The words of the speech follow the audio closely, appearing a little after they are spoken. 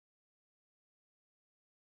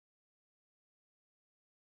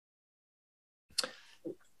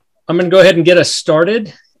I'm going to go ahead and get us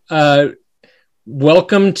started.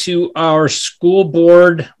 Welcome to our school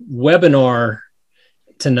board webinar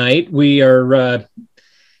tonight. We are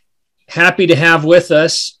happy to have with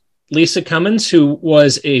us Lisa Cummins, who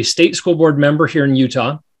was a state school board member here in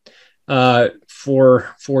Utah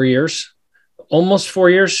for 4 years, almost 4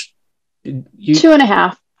 years.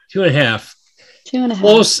 2.5. 2.5. 2.5.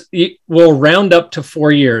 Close. We'll round up to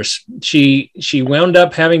 4 years. She wound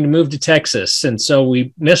up having to move to Texas, and so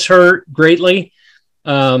we miss her greatly.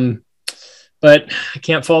 But I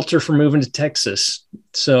can't fault her for moving to Texas.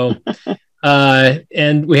 So,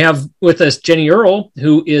 and we have with us Jenny Earl,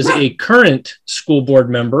 who is a current school board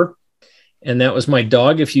member, and that was my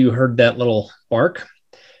dog. If you heard that little bark,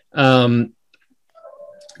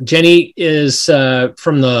 Jenny is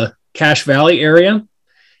from the Cache Valley area,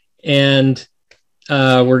 and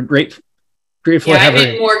we're grateful to have her. I'm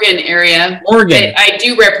in Morgan area. Morgan. I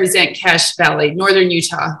do represent Cache Valley, northern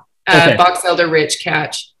Utah, Okay. Box Elder Ridge,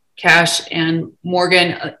 Cache, and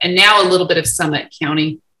Morgan, and now a little bit of Summit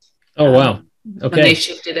County. Oh, wow. When Okay. they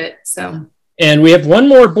shifted it. So. And we have one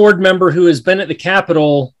more board member who has been at the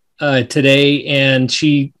Capitol today, and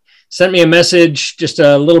she sent me a message just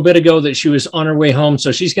a little bit ago that she was on her way home.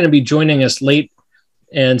 So she's going to be joining us late.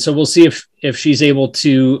 And so we'll see if she's able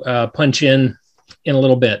to punch in a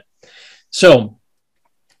little bit. So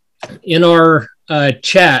in our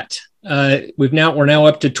chat, we're now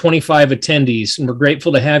up to 25 attendees, and we're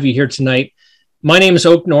grateful to have you here tonight. My name is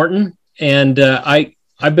Oak Norton, and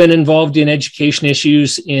I've been involved in education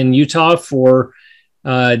issues in Utah for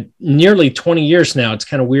nearly 20 years now. It's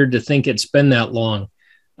kind of weird to think it's been that long.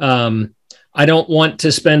 I don't want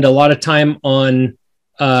to spend a lot of time on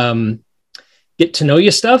get to know you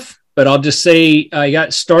stuff, but I'll just say I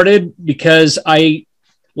got started because I,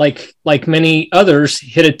 like many others,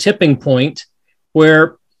 hit a tipping point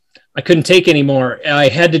where I couldn't take anymore. I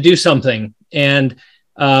had to do something. And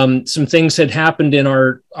some things had happened in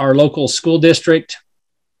our local school district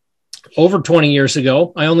over 20 years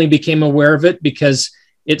ago. I only became aware of it because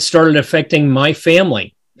it started affecting my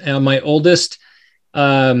family. My oldest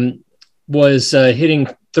was hitting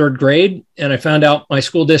third grade, and I found out my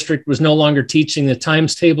school district was no longer teaching the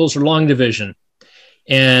times tables or long division.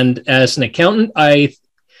 And as an accountant, I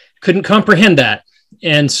couldn't comprehend that.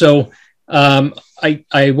 And so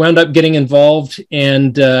I wound up getting involved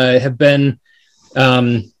and have been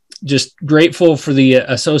just grateful for the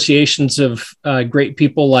associations of great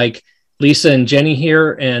people like Lisa and Jenny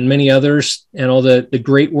here and many others, and all the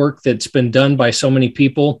great work that's been done by so many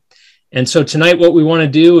people. And so tonight what we want to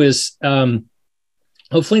do is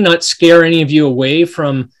hopefully not scare any of you away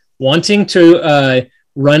from wanting to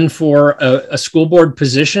run for a school board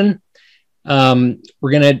position. I'm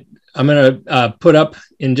going to put up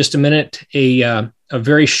in just a minute a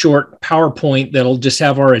very short PowerPoint that'll just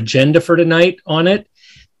have our agenda for tonight on it.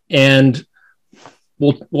 And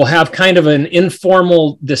we'll have kind of an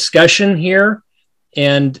informal discussion here,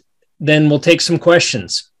 and then we'll take some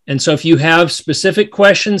questions. And so if you have specific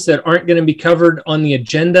questions that aren't going to be covered on the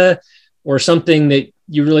agenda, or something that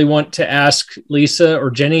you really want to ask Lisa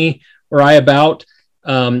or Jenny or I about,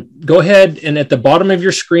 go ahead, and at the bottom of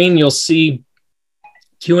your screen, you'll see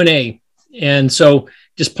Q&A. And so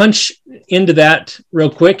just punch into that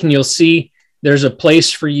real quick, and you'll see there's a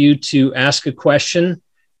place for you to ask a question.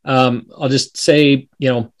 I'll just say,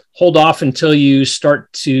 hold off until you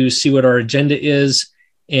start to see what our agenda is,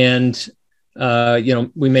 and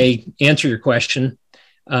we may answer your question.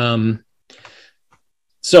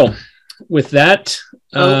 So with that,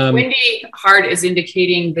 Wendy Hart is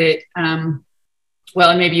indicating that,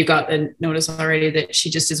 well, maybe you got the notice already, that she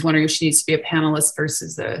just is wondering if she needs to be a panelist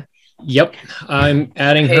versus a. Yep, I'm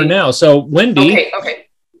adding her now. So Wendy, okay.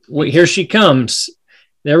 Here she comes.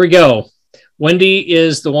 There we go. Wendy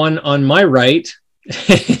is the one on my right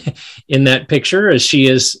in that picture, as she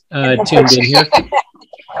is tuned in here.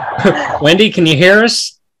 Wendy, can you hear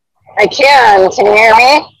us? I can. Can you hear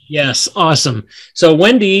me? Yes, awesome. So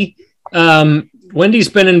Wendy's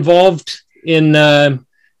been involved in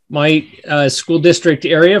my school district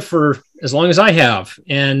area for as long as I have,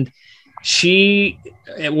 and she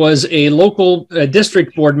was a local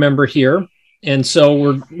district board member here, and so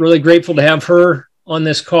we're really grateful to have her on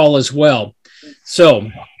this call as well. So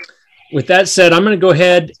with that said, I'm going to go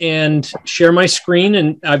ahead and share my screen,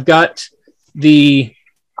 and I've got the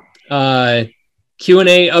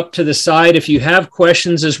Q&A up to the side. If you have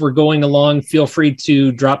questions as we're going along, feel free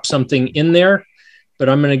to drop something in there, but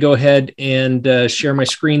I'm going to go ahead and share my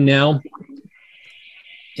screen now,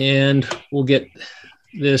 and we'll get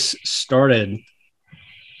this started.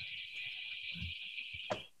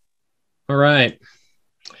 All right.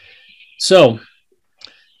 So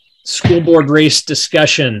school board race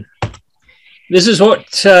discussion. This is what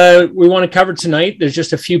we want to cover tonight. There's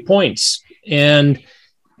just a few points. And,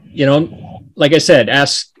 you know, like I said,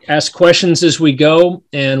 ask questions as we go,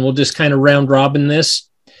 and we'll just kind of round robin this.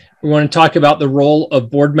 We want to talk about the role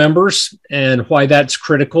of board members and why that's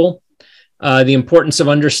critical. The importance of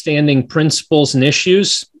understanding principles and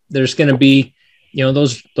issues. There's going to be, you know,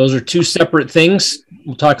 those are two separate things.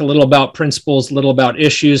 We'll talk a little about principles, a little about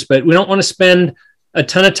issues, but we don't want to spend a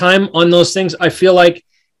ton of time on those things. I feel like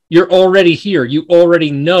you're already here. You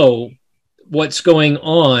already know what's going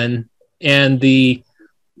on and the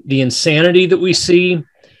insanity that we see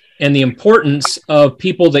and the importance of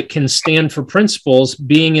people that can stand for principles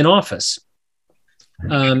being in office. We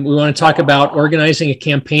want to talk about organizing a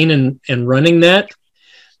campaign and running that.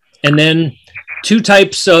 And then two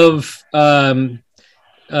types of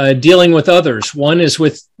dealing with others. One is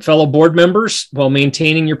with fellow board members while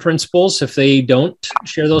maintaining your principles if they don't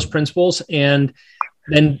share those principles, and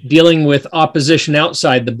then dealing with opposition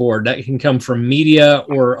outside the board. That can come from media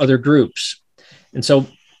or other groups. And so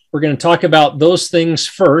we're going to talk about those things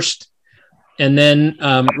first. And then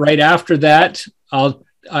right after that,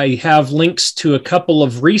 I have links to a couple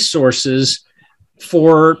of resources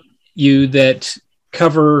for you that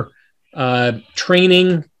cover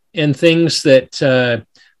training and things that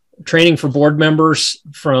training for board members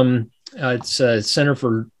from it's a Center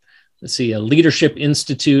for, a Leadership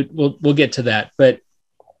Institute. We'll get to that, but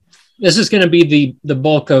this is going to be the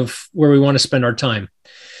bulk of where we want to spend our time.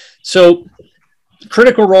 So,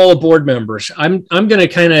 critical role of board members. I'm going to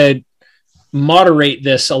kind of moderate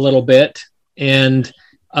this a little bit and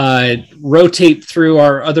rotate through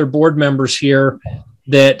our other board members here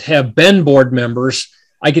that have been board members.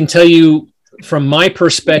 I can tell you from my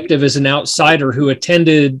perspective as an outsider who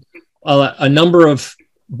attended a number of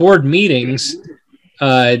board meetings,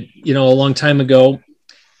 a long time ago,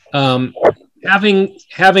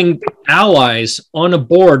 having allies on a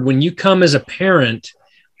board when you come as a parent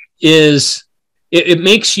it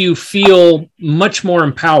makes you feel much more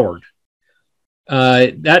empowered.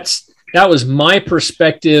 That was my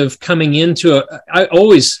perspective coming into I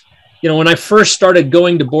always, when I first started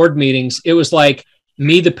going to board meetings, it was like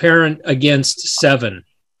me, the parent, against 7.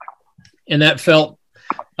 And that felt,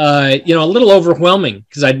 a little overwhelming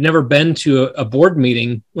because I'd never been to a board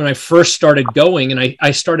meeting when I first started going, and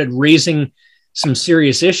I started raising some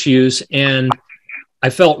serious issues, and I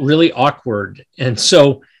felt really awkward. And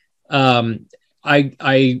so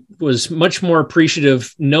I was much more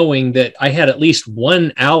appreciative knowing that I had at least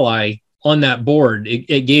one ally on that board.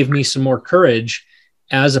 It gave me some more courage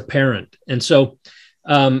as a parent. And so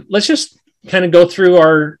let's just kind of go through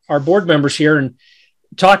our board members here and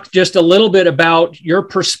talk just a little bit about your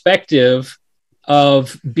perspective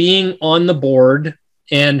of being on the board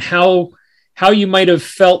and how you might have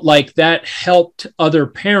felt like that helped other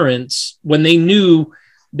parents when they knew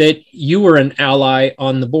that you were an ally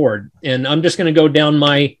on the board. And I'm just going to go down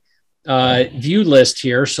my view list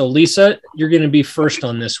here. So Lisa, you're going to be first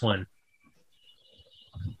on this one.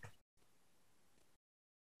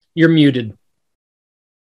 You're muted.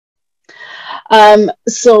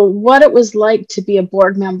 So what it was like to be a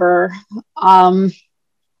board member,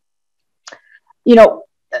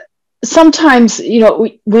 sometimes,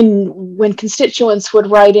 when constituents would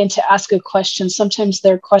write in to ask a question, sometimes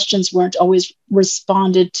their questions weren't always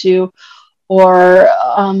responded to or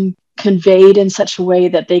conveyed in such a way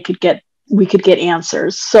that we could get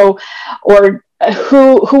answers. So, or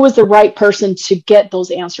who was the right person to get those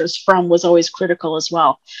answers from was always critical as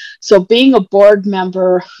well. So being a board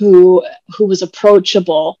member who was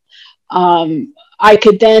approachable, I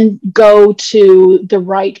could then go to the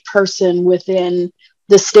right person within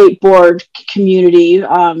the state board community,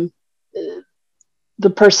 the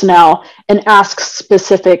personnel, and ask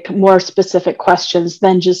more specific questions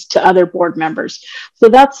than just to other board members. So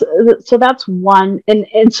that's one,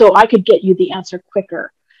 and so I could get you the answer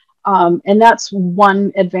quicker. And that's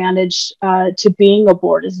one advantage to being a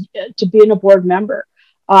board member.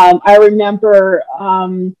 I remember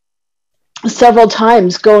several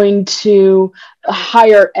times going to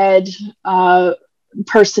higher ed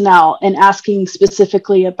personnel and asking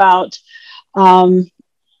specifically about,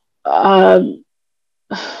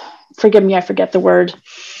 forgive me, I forget the word,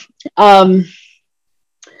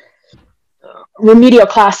 remedial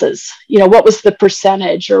classes, what was the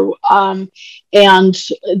percentage, or and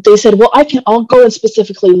they said, well, I'll go and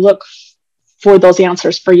specifically look for those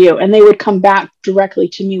answers for you, and they would come back directly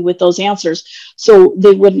to me with those answers, so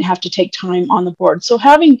they wouldn't have to take time on the board. So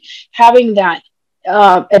having that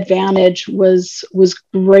advantage was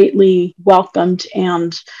greatly welcomed,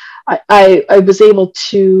 and I was able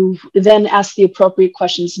to then ask the appropriate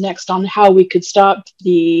questions next on how we could stop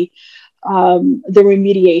the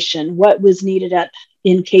remediation, what was needed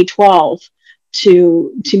in K-12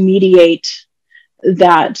 to mediate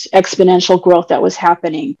that exponential growth that was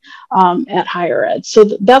happening at higher ed. So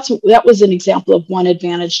that was an example of one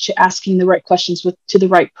advantage to asking the right questions to the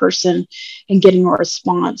right person and getting a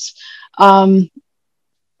response. So,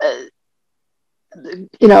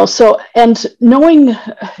 and knowing,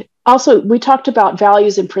 also, we talked about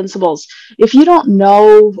values and principles. If you don't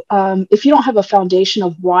know, if you don't have a foundation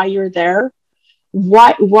of why you're there,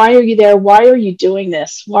 why are you there? Why are you doing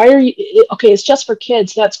this? Why are you, okay, it's just for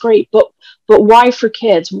kids. That's great. But why for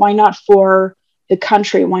kids? Why not for the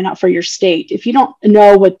country? Why not for your state? If you don't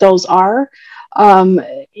know what those are,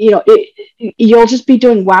 you'll just be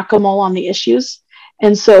doing whack-a-mole on the issues.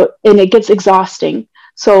 And it gets exhausting.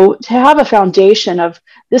 So to have a foundation of,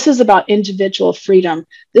 this is about individual freedom.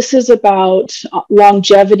 This is about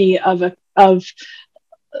longevity of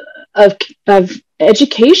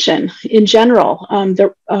education in general,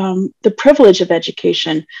 the privilege of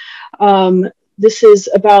education. This is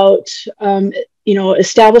about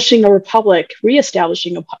establishing a republic,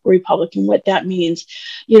 reestablishing a republic, and what that means.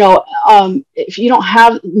 If you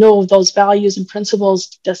don't know those values and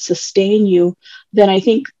principles that sustain you, then I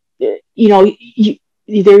think your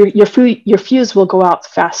fuse will go out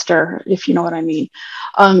faster, if you know what I mean.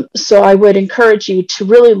 So I would encourage you to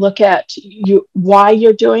really look at why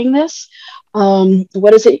you're doing this.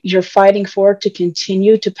 What is it you're fighting for to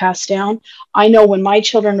continue to pass down? I know when my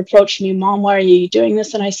children approached me, Mom, why are you doing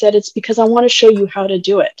this? And I said, it's because I want to show you how to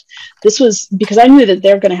do it. This was because I knew that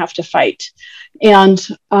they're going to have to fight. And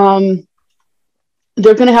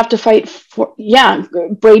they're going to have to fight for,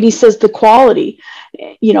 Brady says the quality,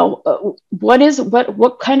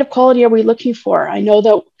 what kind of quality are we looking for? I know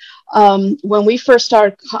that when we first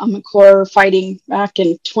started Common Core fighting back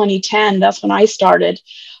in 2010, that's when I started.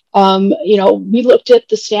 We looked at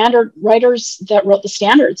the standard writers that wrote the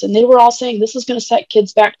standards, and they were all saying this is going to set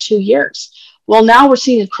kids back 2 years. Well, now we're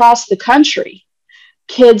seeing across the country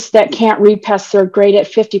kids that can't read past third grade at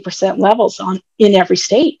 50% levels in every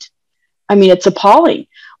state. I mean, it's appalling.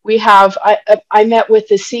 I met with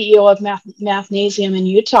the CEO of Mathnasium in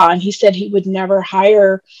Utah, and he said he would never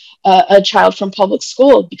hire a child from public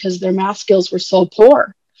school because their math skills were so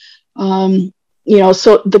poor. So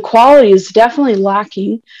the quality is definitely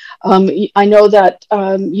lacking. I know that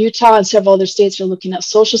Utah and several other states are looking at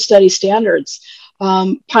social studies standards.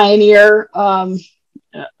 Pioneer was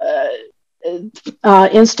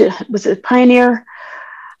it Pioneer?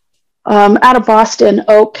 Out of Boston,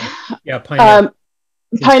 Oak. Yeah, Pioneer.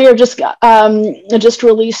 Pioneer just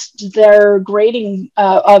released their grading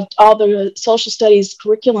of all the social studies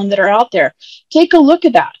curriculum that are out there. Take a look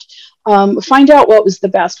at that. Find out what was the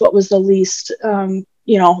best, what was the least. Was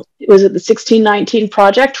it the 1619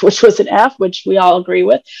 project, which was an F, which we all agree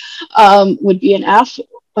with, would be an F,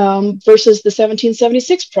 versus the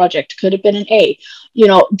 1776 project could have been an A.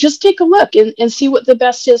 Just take a look and see what the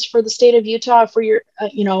best is for the state of Utah. For your,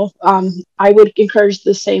 I would encourage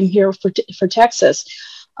the same here for Texas.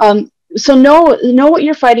 So know what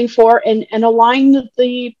you're fighting for, and align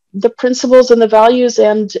the principles and the values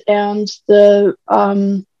and the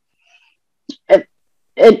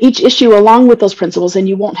and each issue along with those principles, and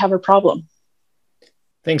you won't have a problem.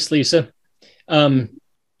 Thanks, Lisa.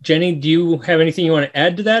 Jenny, do you have anything you want to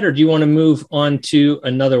add to that, or do you want to move on to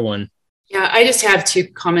another one? Yeah, I just have 2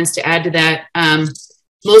 comments to add to that.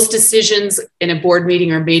 Most decisions in a board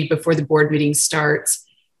meeting are made before the board meeting starts.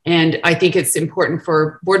 And I think it's important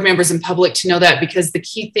for board members and public to know that, because the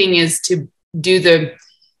key thing is to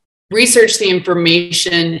research the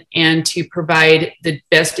information and to provide the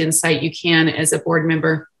best insight you can as a board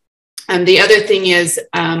member. And the other thing is,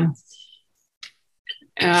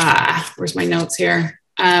 where's my notes here?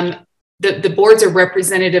 The boards are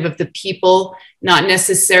representative of the people, not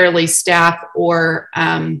necessarily staff or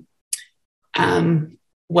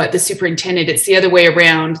what the superintendent. It's the other way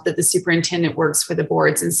around, that the superintendent works for the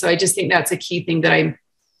boards. And so I just think that's a key thing that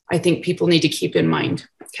I think people need to keep in mind.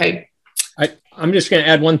 Okay. I'm just going to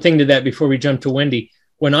add one thing to that before we jump to Wendy.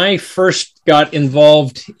 When I first got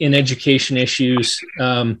involved in education issues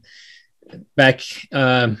back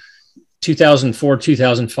 2004,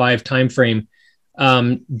 2005 timeframe,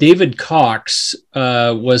 David Cox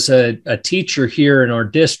was a teacher here in our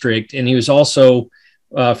district, and he was also,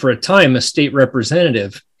 for a time, a state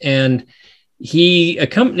representative. And he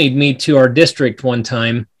accompanied me to our district one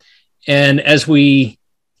time. And as we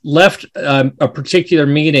left a particular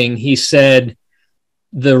meeting, he said,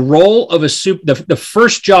 the role of the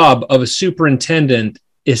first job of a superintendent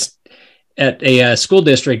is at a school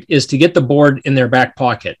district is to get the board in their back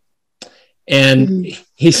pocket. And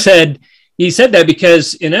he said that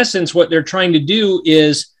because in essence, what they're trying to do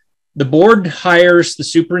is the board hires the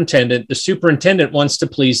superintendent wants to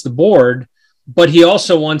please the board, but he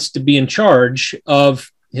also wants to be in charge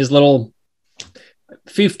of his little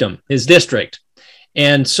fiefdom, his district.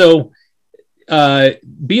 And so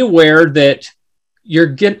be aware that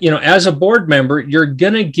as a board member, you're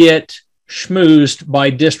going to get schmoozed by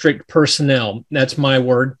district personnel. That's my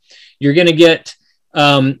word. You're going to get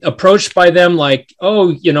approached by them like,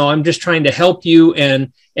 oh, I'm just trying to help you.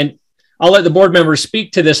 And I'll let the board members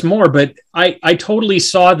speak to this more, but I totally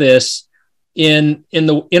saw this in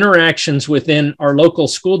the interactions within our local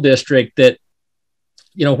school district that,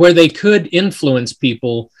 where they could influence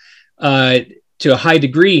people to a high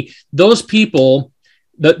degree. Those people,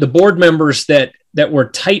 the board members that were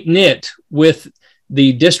tight knit with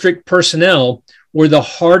the district personnel were the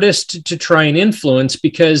hardest to try and influence,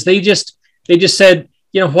 because they just said,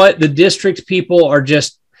 you know what, the district people are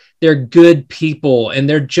they're good people and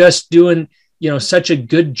they're just doing, such a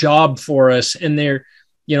good job for us. And they're,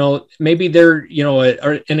 maybe they're,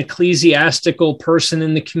 an ecclesiastical person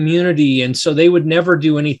in the community. And so they would never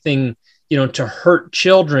do anything, to hurt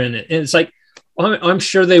children. And it's like, I'm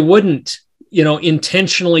sure they wouldn't,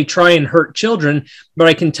 intentionally try and hurt children, but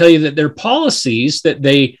I can tell you that their policies that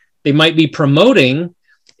they might be promoting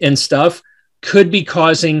and stuff could be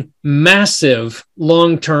causing massive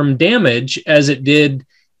long-term damage, as it did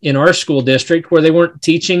in our school district, where they weren't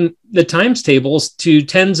teaching the times tables to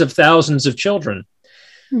tens of thousands of children.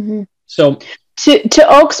 Mm-hmm. So to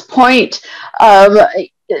Oak's point,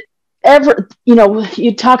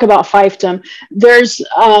 you talk about fiefdom. There's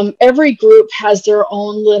every group has their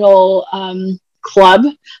own little club.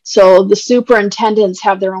 So the superintendents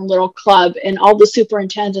have their own little club, and all the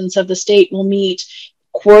superintendents of the state will meet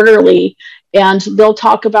quarterly, and they'll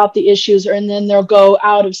talk about the issues, and then they'll go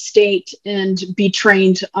out of state and be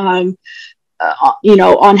trained on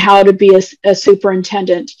how to be a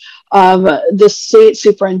superintendent. The state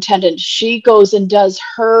superintendent, she goes and does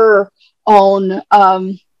her own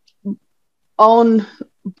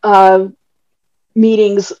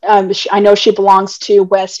meetings. I know she belongs to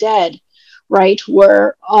West Ed, right,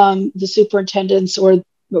 where the superintendents or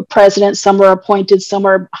the president, some are appointed, some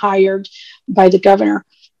are hired by the governor.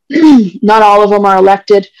 Not all of them are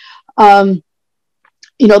elected. They'll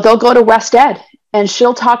go to West Ed, and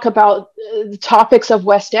she'll talk about the topics of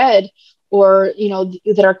West Ed, or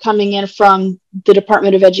that are coming in from the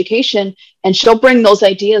Department of Education, and she'll bring those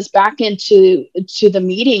ideas back into the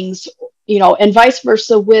meetings, and vice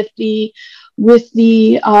versa with the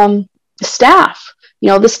staff.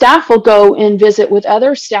 The staff will go and visit with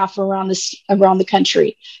other staff around the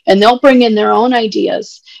country, and they'll bring in their own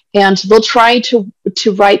ideas, and they'll try to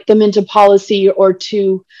write them into policy, or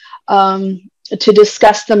to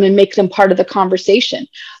discuss them and make them part of the conversation.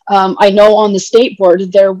 I know on the state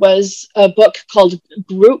board, there was a book called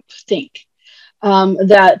Groupthink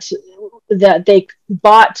that they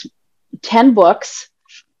bought 10 books,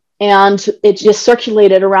 and it just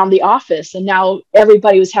circulated around the office. And now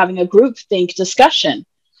everybody was having a groupthink discussion,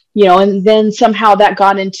 and then somehow that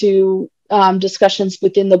got into discussions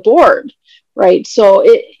within the board. Right. So,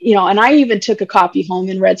 and I even took a copy home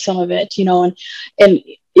and read some of it, and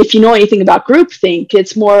if you know anything about groupthink,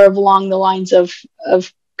 it's more of along the lines of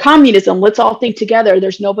communism. Let's all think together.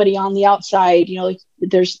 There's nobody on the outside,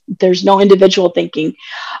 there's no individual thinking.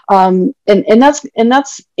 And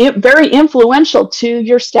that's very influential to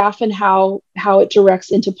your staff and how it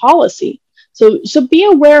directs into policy. So be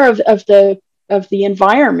aware of the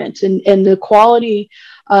environment and the quality.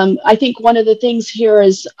 I think one of the things here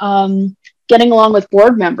is, getting along with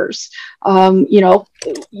board members.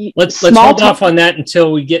 Let's hold off on that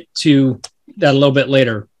until we get to that a little bit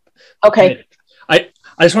later. Okay. I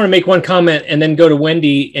just want to make one comment and then go to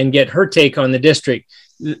Wendy and get her take on the district.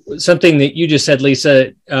 Something that you just said,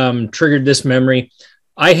 Lisa, triggered this memory.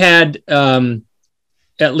 I had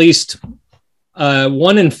at least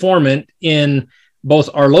one informant in both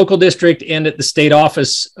our local district and at the State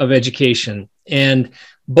Office of Education. And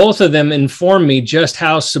both of them informed me just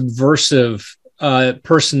how subversive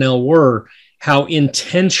personnel were, how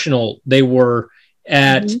intentional they were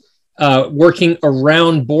at working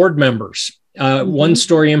around board members. One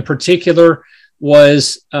story in particular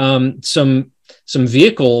was some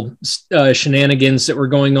vehicle shenanigans that were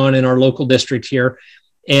going on in our local district here.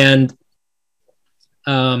 And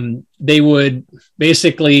they would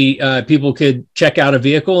basically, people could check out a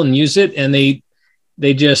vehicle and use it, and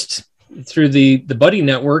they just, through the buddy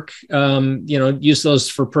network, use those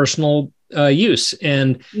for personal use.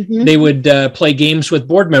 And they would play games with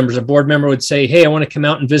board members. A board member would say, hey, I want to come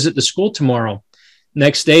out and visit the school tomorrow.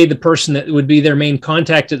 Next day, the person that would be their main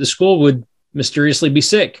contact at the school would mysteriously be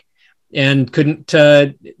sick and couldn't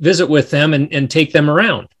visit with them and take them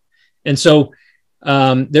around. And so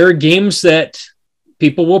there are games that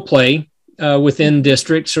people will play within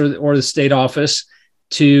districts or the state office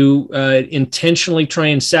to intentionally try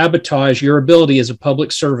and sabotage your ability as a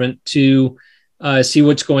public servant to see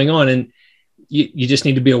what's going on. And you just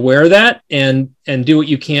need to be aware of that and do what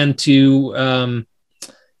you can to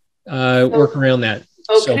work around that.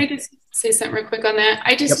 Can I just say something real quick on that?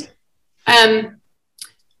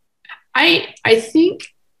 I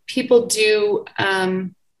think people do,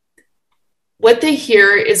 what they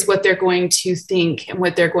hear is what they're going to think and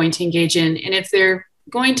what they're going to engage in. And if they're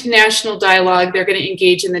going to national dialogue, they're going to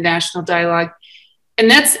engage in the national dialogue.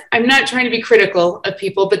 And I'm not trying to be critical of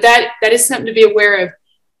people, but that is something to be aware of.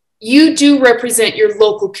 You do represent your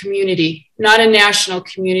local community, not a national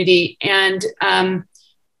community. And as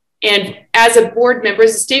a board member,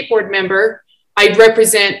 as a state board member, I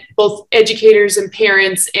represent both educators and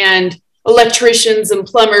parents and electricians and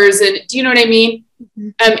plumbers. And do you know what I mean?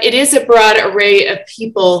 It is a broad array of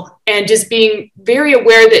people, and just being very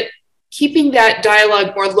aware that keeping that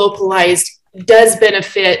dialogue more localized does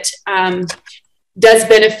benefit the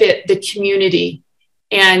community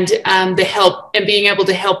and the help, and being able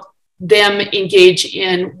to help them engage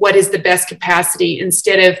in what is the best capacity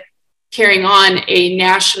instead of carrying on a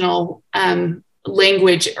national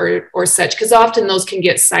language or such, because often those can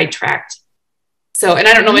get sidetracked. So, and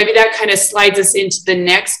I don't know, maybe that kind of slides us into the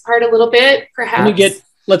next part a little bit, perhaps.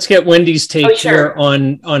 Let's get Wendy's take here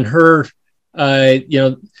on her,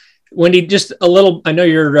 Wendy, just a little, I know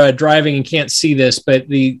you're driving and can't see this, but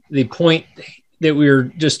the point that we were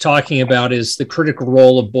just talking about is the critical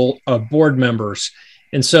role of board members.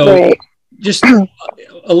 And so just a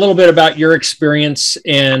little bit about your experience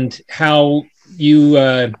and how you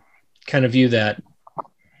kind of view that.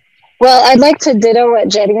 Well, I'd like to ditto what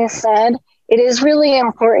Jenny said. It is really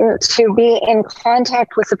important to be in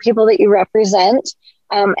contact with the people that you represent.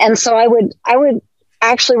 And so I would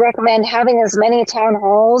actually recommend having as many town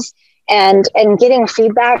halls and getting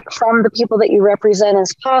feedback from the people that you represent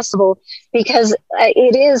as possible, because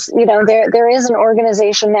it is, there is an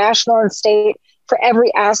organization, national and state, for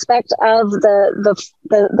every aspect of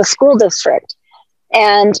the school district.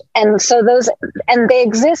 And so they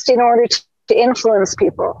exist in order to influence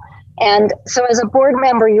people. And so as a board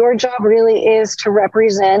member, your job really is to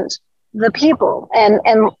represent the people. And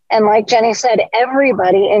like Jenny said,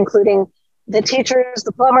 everybody, including the teachers,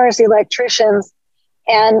 the plumbers, the electricians.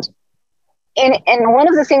 And one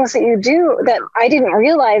of the things that you do that I didn't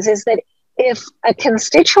realize is that if a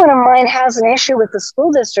constituent of mine has an issue with the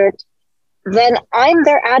school district, then I'm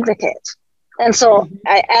their advocate. And so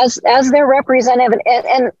as their representative,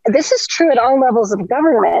 and this is true at all levels of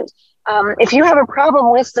government. If you have a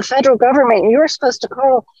problem with the federal government, you're supposed to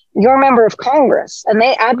call your member of Congress, and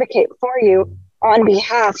they advocate for you on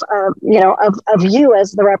behalf of you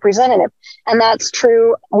as the representative. And that's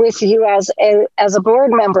true with you as a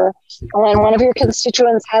board member. When one of your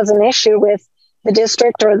constituents has an issue with the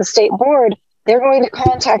district or the state board, they're going to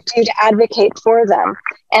contact you to advocate for them,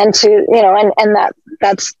 and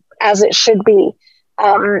that's as it should be.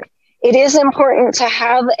 It is important to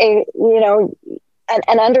have an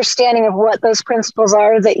understanding of what those principles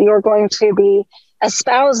are that you're going to be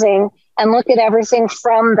espousing, and look at everything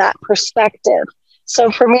from that perspective.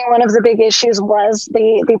 So for me, one of the big issues was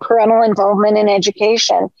the parental involvement in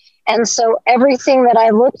education. And so everything that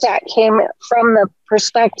I looked at came from the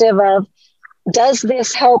perspective of, does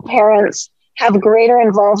this help parents have greater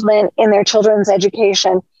involvement in their children's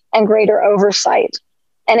education and greater oversight?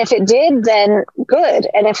 And if it did, then good.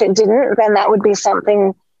 And if it didn't, then that would be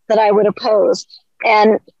something that I would oppose.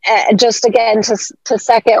 And just again, to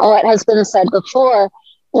second what has been said before,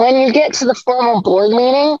 when you get to the formal board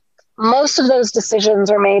meeting, most of those decisions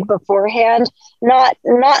are made beforehand, not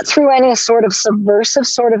through any sort of subversive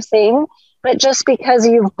sort of thing, but just because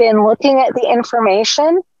you've been looking at the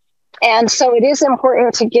information. And so it is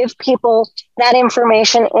important to give people that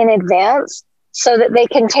information in advance so that they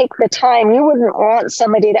can take the time. You wouldn't want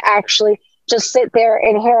somebody to actually just sit there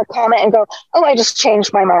and hear a comment and go, oh, I just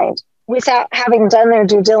changed my mind, without having done their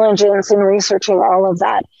due diligence in researching all of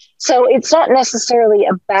that. So it's not necessarily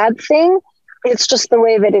a bad thing. It's just the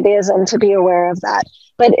way that it is, and to be aware of that.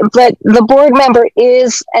 But the board member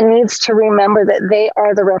is and needs to remember that they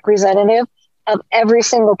are the representative of every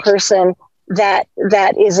single person that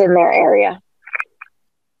is in their area.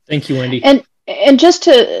 Thank you, Wendy. And And just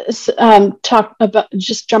to talk about,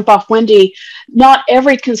 just jump off Wendy, not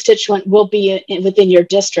every constituent will be within your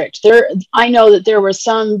district. I know that there were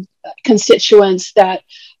some constituents that,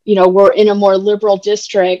 were in a more liberal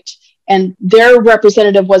district, and their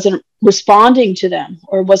representative wasn't responding to them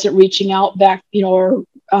or wasn't reaching out back, or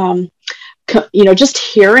just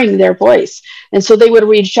hearing their voice. And so they would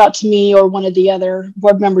reach out to me or one of the other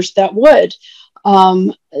board members that would.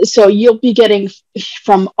 So you'll be getting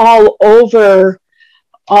from all over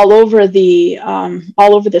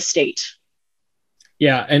the state.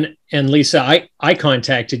 Yeah, and Lisa, I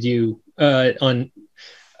contacted you on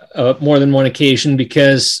more than one occasion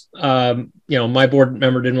because my board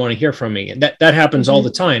member didn't want to hear from me, and that happens all the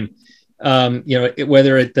time.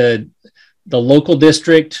 Whether at the local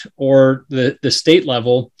district or the state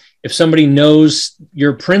level, if somebody knows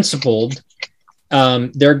you're principled,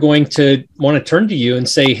 they're going to want to turn to you and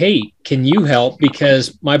say, hey, can you help?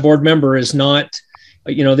 Because my board member is not,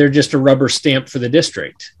 they're just a rubber stamp for the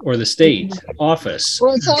district or the state office.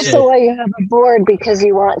 Well, it's also why you have a board, because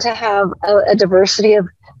you want to have a diversity of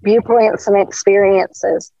viewpoints and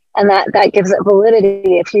experiences. And that gives it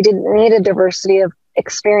validity. If you didn't need a diversity of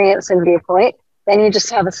experience and viewpoint, then you just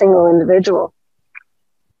have a single individual.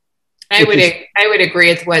 I would agree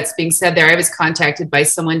with what's being said there. I was contacted by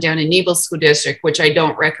someone down in Nebo School District, which I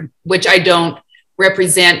don't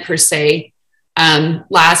represent per se,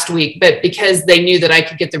 last week, but because they knew that I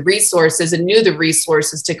could get the resources and knew the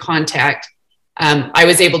resources to contact, I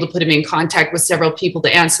was able to put them in contact with several people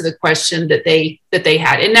to answer the question that they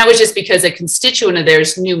had. And that was just because a constituent of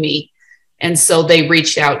theirs knew me. And so they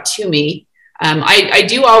reached out to me. I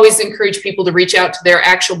do always encourage people to reach out to their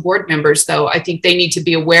actual board members, though. I think they need to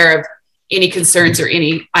be aware of any concerns or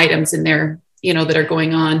any items in there, that are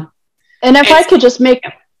going on. And if I could just make,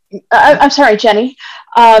 I'm sorry, Jenny,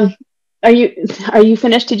 are you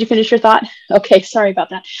finished? Did you finish your thought? Okay, sorry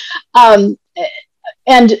about that.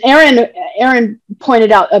 And Aaron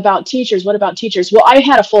pointed out about teachers. What about teachers? Well, I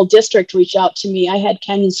had a full district reach out to me. I had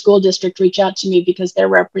Canyon School District reach out to me because their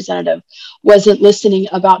representative wasn't listening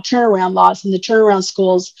about turnaround laws and the turnaround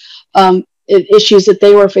schools issues that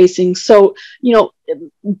they were facing. So,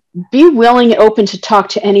 be willing and open to talk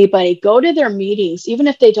to anybody. Go to their meetings, even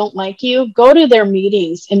if they don't like you. Go to their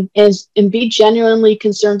meetings and be genuinely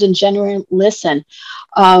concerned and genuinely listen.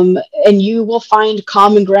 And you will find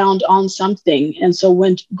common ground on something. And so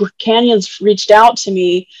when Canyons reached out to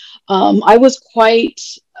me, I was quite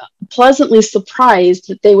pleasantly surprised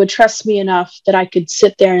that they would trust me enough that I could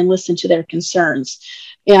sit there and listen to their concerns.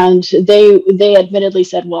 And they admittedly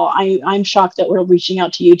said, well, I'm shocked that we're reaching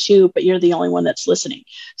out to you too, but you're the only one that's listening.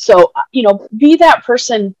 So, be that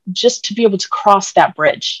person just to be able to cross that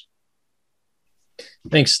bridge.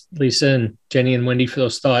 Thanks, Lisa and Jenny and Wendy, for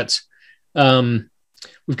those thoughts.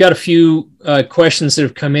 We've got a few questions that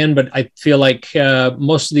have come in, but I feel like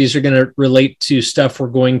most of these are going to relate to stuff we're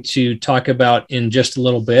going to talk about in just a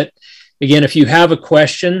little bit. Again, if you have a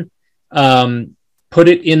question, put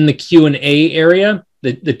it in the Q&A area.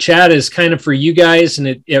 The chat is kind of for you guys,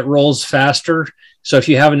 and it rolls faster. So if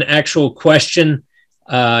you have an actual question,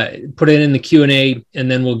 put it in the Q&A, and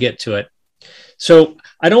then we'll get to it. So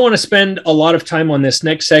I don't want to spend a lot of time on this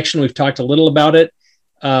next section. We've talked a little about it.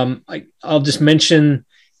 I'll just mention,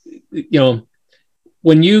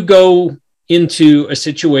 when you go into a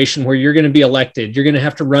situation where you're going to be elected, you're going to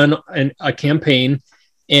have to run a campaign,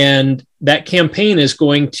 and that campaign is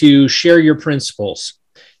going to share your principles.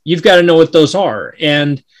 You've got to know what those are.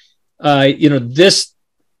 And, this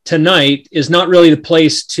tonight is not really the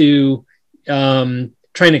place to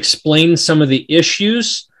try and explain some of the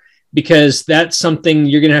issues, because that's something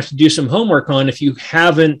you're going to have to do some homework on if you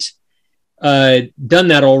haven't done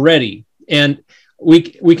that already. And we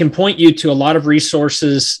can point you to a lot of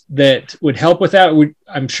resources that would help with that.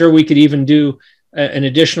 I'm sure we could even do an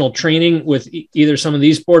additional training with either some of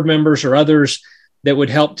these board members or others that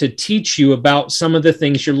would help to teach you about some of the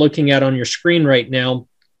things you're looking at on your screen right now,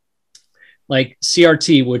 like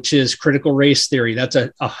CRT, which is critical race theory. That's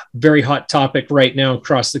a very hot topic right now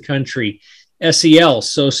across the country. SEL,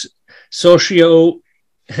 social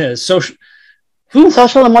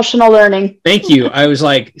emotional learning. Thank you. I was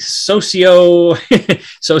like sociopath,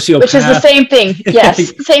 which is the same thing.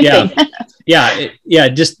 Yes, same thing.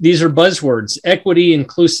 Just these are buzzwords: equity,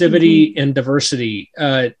 inclusivity, and diversity.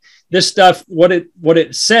 This stuff, what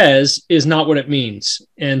it says is not what it means.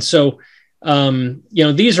 And so,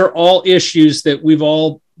 these are all issues that we've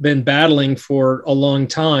all been battling for a long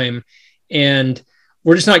time, and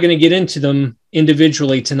we're just not going to get into them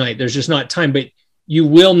individually tonight. There's just not time, but you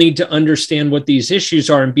will need to understand what these issues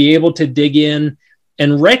are and be able to dig in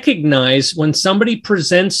and recognize when somebody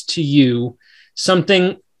presents to you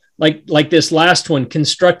something like this last one,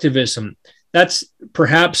 constructivism. That's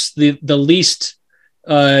perhaps the least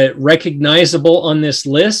recognizable on this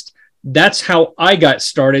list. That's how I got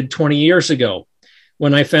started 20 years ago,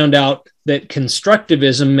 when I found out that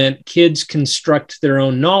constructivism meant kids construct their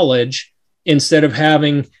own knowledge instead of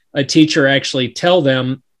having a teacher actually tell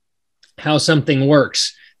them how something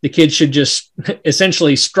works. The kids should just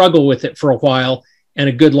essentially struggle with it for a while, and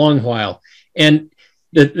a good long while. And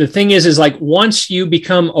the thing is like, once you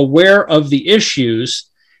become aware of the issues,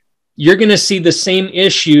 you're going to see the same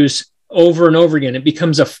issues over and over again. It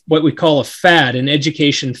becomes what we call a fad, an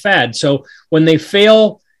education fad. So when they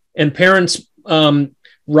fail and parents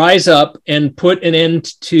rise up and put an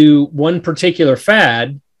end to one particular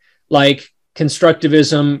fad, like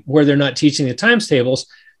constructivism, where they're not teaching the times tables,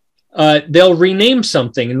 they'll rename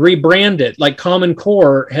something and rebrand it. Like Common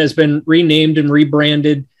Core has been renamed and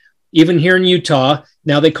rebranded, even here in Utah.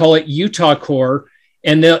 Now they call it Utah Core.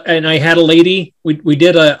 And I had a lady, we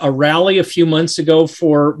did a rally a few months ago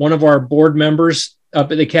for one of our board members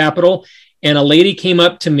up at the Capitol. And a lady came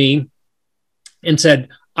up to me and said,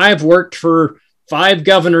 I've worked for 5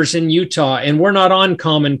 governors in Utah and we're not on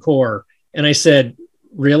Common Core. And I said,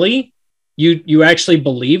 really? You actually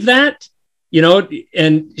believe that? You know,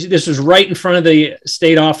 and this was right in front of the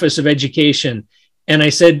State Office of Education. And I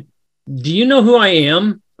said, do you know who I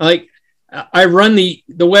am? Like, I run the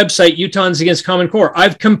website Utahns Against Common Core.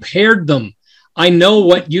 I've compared them. I know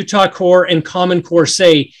what Utah Core and Common Core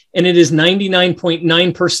say, and it is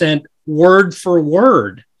 99.9% word for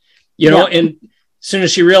word. You know, and as soon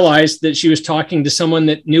as she realized that she was talking to someone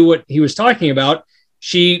that knew what he was talking about,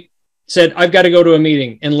 she said, I've got to go to a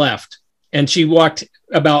meeting, and left. And she walked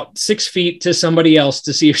about 6 feet to somebody else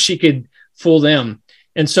to see if she could fool them.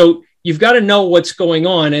 And so you've got to know what's going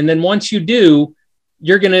on. And then once you do,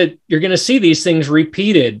 you're going to see these things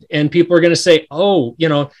repeated, and people are going to say, oh, you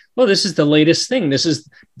know, well, this is the latest thing. This is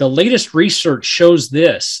the latest research shows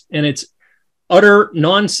this, and it's utter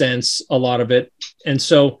nonsense, a lot of it. And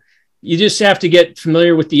so you just have to get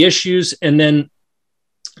familiar with the issues and then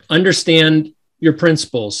understand your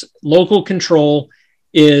principles. Local control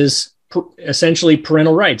is essentially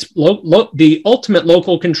parental rights. The ultimate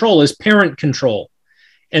local control is parent control.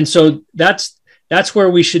 And so that's where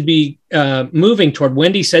we should be moving toward.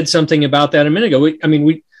 Wendy said something about that a minute ago.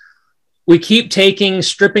 We keep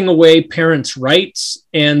stripping away parents' rights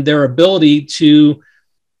and their ability to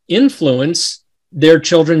influence their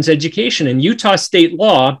children's education. And Utah state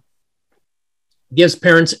law gives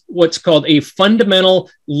parents what's called a fundamental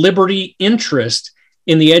liberty interest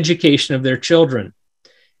in the education of their children.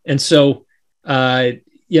 And so,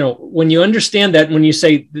 you know, when you understand that, when you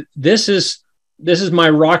say, this is my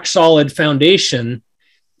rock solid foundation,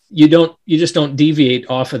 you just don't deviate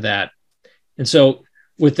off of that. And so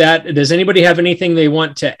with that, does anybody have anything they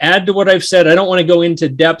want to add to what I've said? I don't want to go into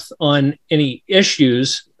depth on any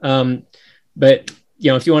issues, but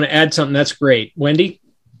you know, if you want to add something, that's great. Wendy?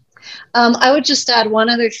 I would just add one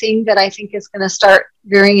other thing that I think is going to start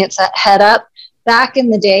rearing its head up. Back in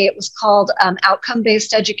the day, it was called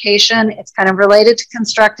outcome-based education. It's kind of related to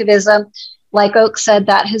constructivism. Like Oak said,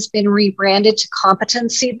 that has been rebranded to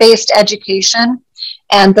competency-based education.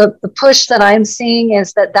 And the push that I'm seeing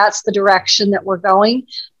is that that's the direction that we're going.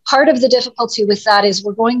 Part of the difficulty with that is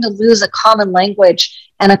we're going to lose a common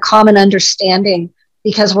language and a common understanding,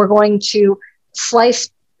 because we're going to slice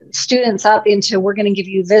students up into, we're going to give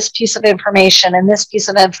you this piece of information and this piece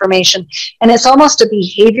of information. And it's almost a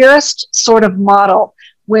behaviorist sort of model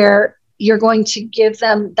where you're going to give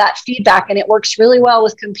them that feedback. And it works really well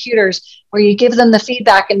with computers, where you give them the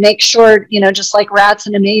feedback and make sure, you know, just like rats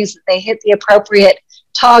in a maze, that they hit the appropriate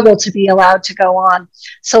toggle to be allowed to go on.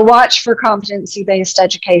 So watch for competency-based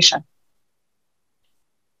education.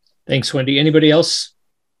 Thanks, Wendy. Anybody else?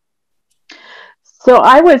 So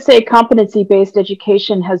I would say competency-based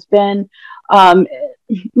education has been,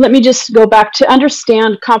 let me just go back to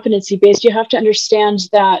understand competency-based. You have to understand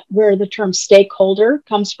that where the term stakeholder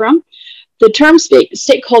comes from. The term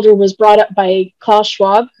stakeholder was brought up by Klaus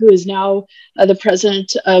Schwab, who is now the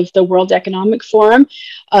president of the World Economic Forum,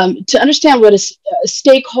 to understand what is a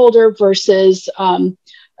stakeholder versus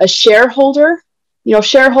a shareholder. You know,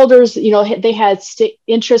 shareholders, you know, they had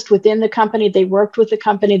interest within the company. They worked with the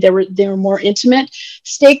company. They were more intimate.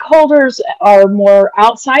 Stakeholders are more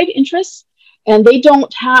outside interests, and they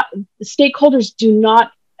don't have, stakeholders do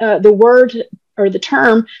not, the word or the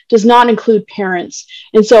term does not include parents.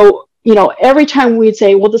 And so, you know, every time we'd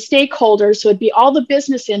say, well, the stakeholders, so it'd be all the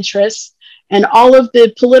business interests and all of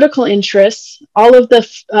the political interests, all of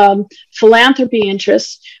the philanthropy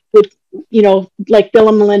interests like Bill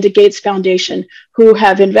and Melinda Gates Foundation, who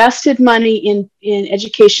have invested money in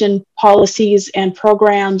education policies and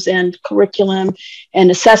programs and curriculum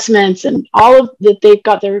and assessments and all of that they've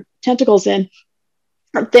got their tentacles in,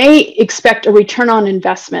 they expect a return on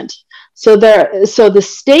investment. So the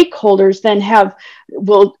stakeholders then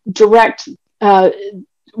will direct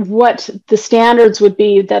what the standards would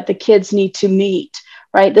be that the kids need to meet.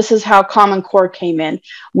 Right. This is how Common Core came in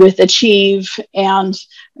with Achieve and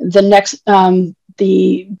the next,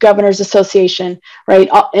 the Governors Association. Right.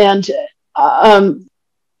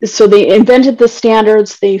 So they invented the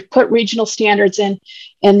standards, they put regional standards in,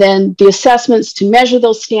 and then the assessments to measure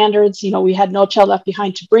those standards. We had No Child Left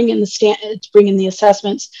Behind to bring in the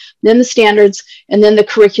assessments, then the standards, and then the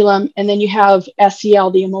curriculum, and then you have SEL,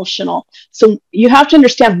 the emotional. So you have to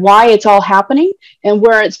understand why it's all happening and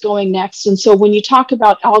where it's going next. And so when you talk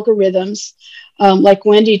about algorithms, like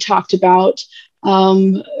Wendy talked about,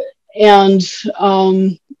 where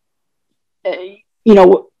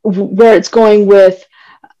it's going with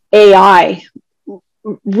AI,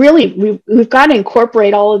 really, we've got to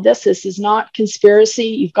incorporate all of this. This is not conspiracy.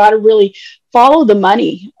 You've got to really follow the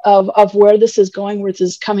money of where this is going, where this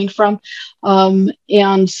is coming from, and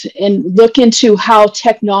look into how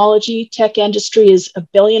tech industry is $1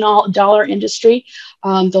 billion industry.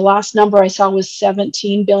 The last number I saw was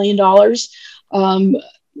 $17 billion.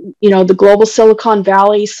 The Global Silicon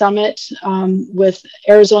Valley Summit with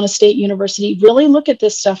Arizona State University really look at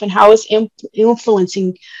this stuff and how it's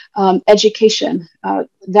influencing education.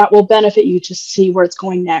 That will benefit you to see where it's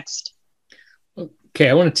going next. Okay,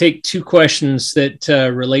 I want to take two questions that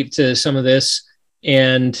relate to some of this,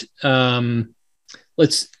 and I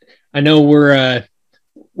know we're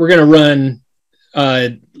going to run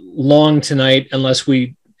long tonight unless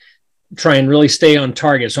we try and really stay on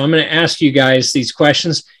target. So I'm going to ask you guys these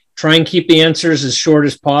questions. Try and keep the answers as short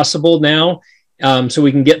as possible now, so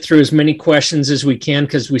we can get through as many questions as we can,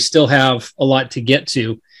 because we still have a lot to get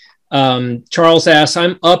to. Charles asks,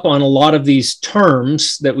 I'm up on a lot of these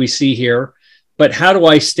terms that we see here, but how do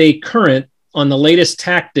I stay current on the latest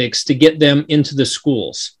tactics to get them into the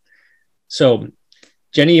schools? So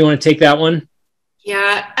Jenny, you want to take that one?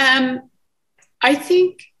 Yeah, I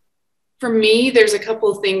think for me, there's a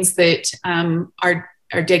couple of things that are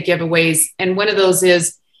dead giveaways. And one of those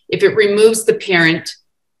is if it removes the parent,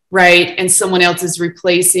 right, and someone else is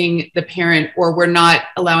replacing the parent, or we're not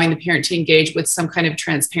allowing the parent to engage with some kind of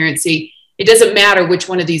transparency, it doesn't matter which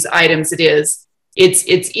one of these items it is.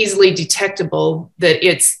 It's easily detectable that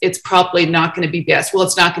it's probably not going to be best. Well,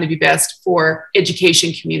 it's not going to be best for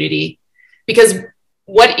education community, because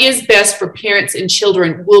what is best for parents and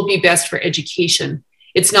children will be best for education.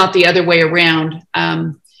 It's not the other way around.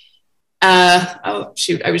 Oh,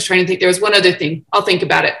 shoot. I was trying to think. There was one other thing. I'll think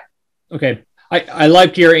about it. Okay. I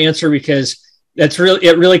liked your answer, because it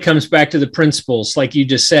really comes back to the principles. Like you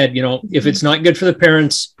just said, if it's not good for the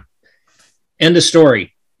parents, end of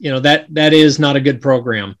story. That is not a good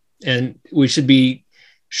program, and we should be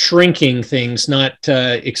shrinking things, not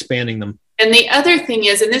expanding them. And the other thing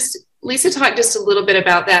is, and this, Lisa talked just a little bit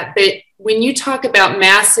about that, but when you talk about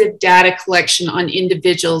massive data collection on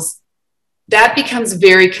individuals, that becomes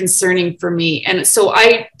very concerning for me. And so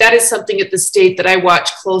that is something at the state that I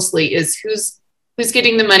watch closely, is who's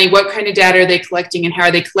getting the money, what kind of data are they collecting, and how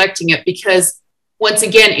are they collecting it? Because once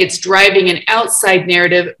again, it's driving an outside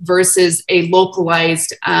narrative versus a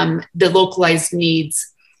localized, the localized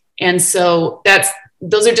needs. And so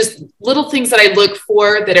those are just little things that I look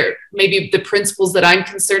for that are maybe the principles that I'm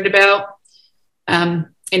concerned about.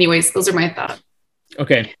 Anyways, those are my thoughts.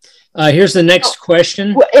 Okay. Here's the next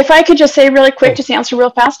question. If I could just say really quick, just answer real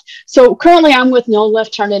fast. So currently I'm with No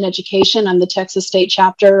Left Turn in Education. I'm the Texas State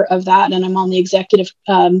chapter of that, and I'm on the executive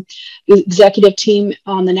team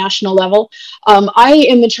on the national level. I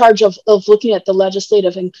am in charge of looking at the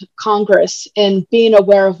legislative and Congress and being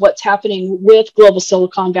aware of what's happening with Global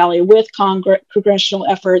Silicon Valley, with congressional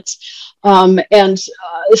efforts.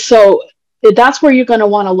 So that's where you're going to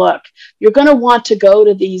want to look. You're going to want to go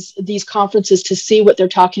to these conferences to see what they're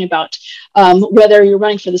talking about. Whether you're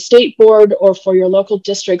running for the state board or for your local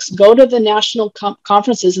districts, go to the national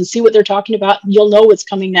conferences and see what they're talking about. You'll know what's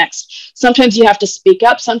coming next. Sometimes you have to speak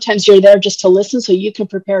up. Sometimes you're there just to listen so you can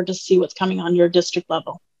prepare to see what's coming on your district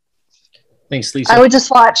level. Thanks, Lisa. I would just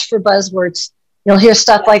watch for buzzwords. You'll hear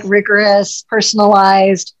stuff like rigorous,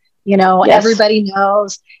 personalized, yes. Everybody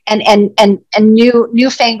knows, and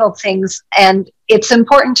newfangled things. And it's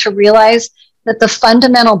important to realize that the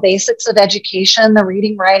fundamental basics of education, the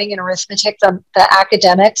reading, writing, and arithmetic, the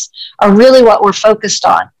academics, are really what we're focused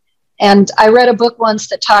on. And I read a book once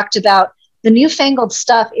that talked about the newfangled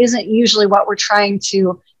stuff isn't usually what we're trying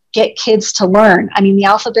to get kids to learn. I mean, the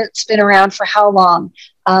alphabet's been around for how long?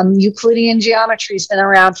 Euclidean geometry's been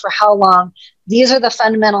around for how long? These are the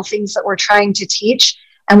fundamental things that we're trying to teach,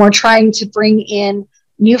 and we're trying to bring in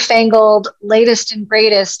newfangled, latest and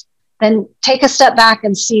greatest. Then take a step back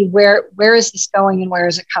and see where is this going and where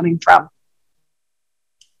is it coming from.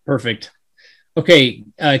 Perfect. Okay,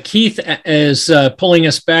 Keith is pulling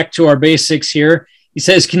us back to our basics here. He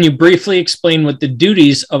says, can you briefly explain what the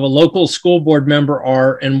duties of a local school board member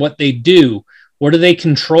are and what they do? What do they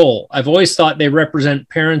control? I've always thought they represent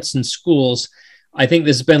parents and schools. I think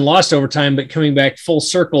this has been lost over time, but coming back full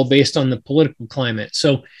circle based on the political climate.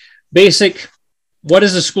 So basic, what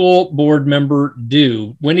does a school board member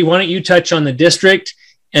do? Wendy, why don't you touch on the district?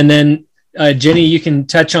 And then Jenny, you can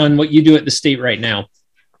touch on what you do at the state right now.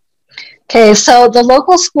 Okay, so the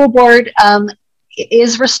local school board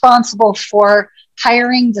is responsible for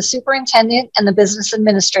hiring the superintendent and the business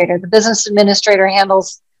administrator. The business administrator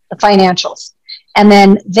handles the financials, and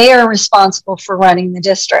then they are responsible for running the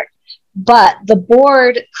district. But the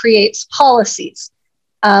board creates policies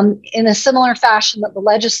in a similar fashion that the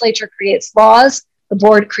legislature creates laws, the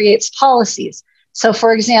board creates policies. So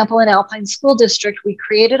for example, in Alpine School District, we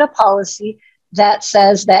created a policy that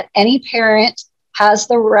says that any parent has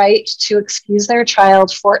the right to excuse their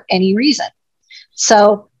child for any reason.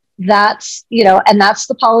 So that's, and that's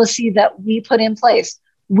the policy that we put in place.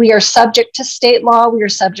 We are subject to state law, we are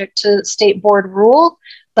subject to state board rule,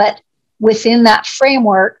 but within that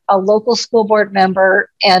framework, a local school board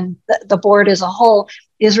member and the board as a whole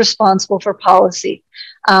is responsible for policy.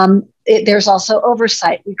 There's also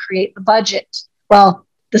oversight. We create the budget. Well,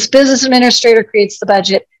 this business administrator creates the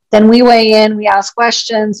budget, then we weigh in, we ask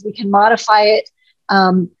questions, we can modify it,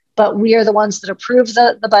 but we are the ones that approve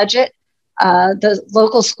the budget. The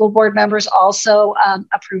local school board members also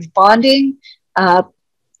approve bonding,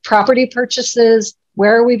 property purchases,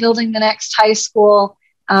 where are we building the next high school,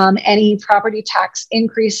 any property tax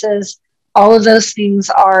increases. All of those things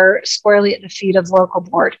are squarely at the feet of local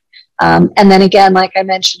board. And then again, like I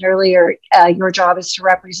mentioned earlier, your job is to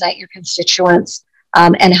represent your constituents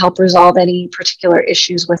and help resolve any particular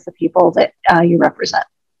issues with the people that you represent.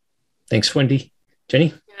 Thanks, Wendy.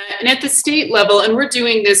 Jenny? And at the state level, and we're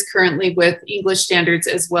doing this currently with English standards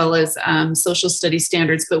as well as social studies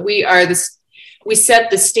standards, but we set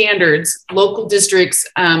the standards. Local districts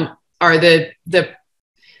are they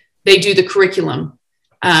do the curriculum.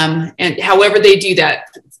 And however they do that,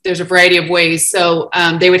 there's a variety of ways. So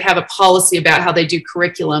they would have a policy about how they do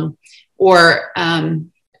curriculum or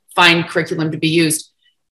find curriculum to be used.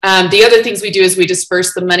 The other things we do is we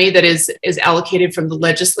disperse the money that is allocated from the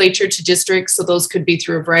legislature to districts. So those could be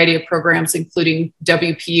through a variety of programs, including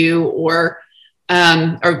WPU or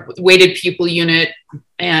weighted pupil unit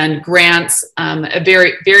and grants,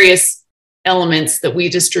 various elements that we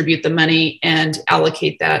distribute the money and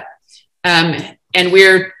allocate that. And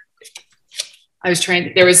there's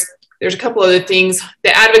a couple other things.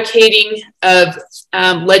 The advocating of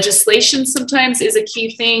legislation sometimes is a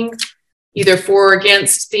key thing, either for or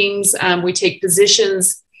against things. We take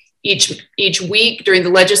positions each week during the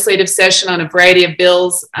legislative session on a variety of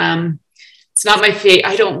bills. It's not my favorite.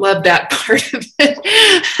 I don't love that part of it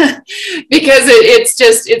because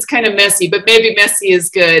it's kind of messy, but maybe messy is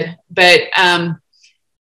good. But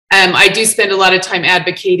I do spend a lot of time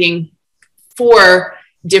advocating for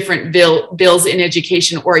different bills in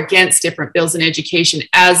education or against different bills in education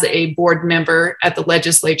as a board member at the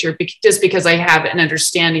legislature, just because I have an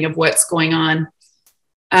understanding of what's going on.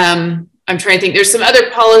 I'm trying to think. There's some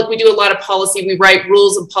other policy. We do a lot of policy. We write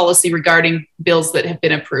rules and policy regarding bills that have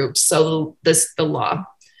been approved. So the law.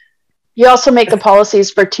 You also make the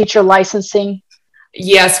policies for teacher licensing.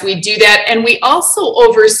 Yes, we do that. And we also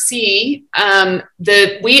oversee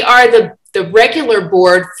we are the regular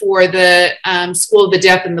board for the School of the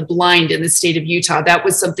Deaf and the Blind in the state of Utah. That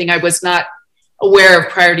was something I was not aware of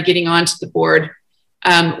prior to getting onto the board.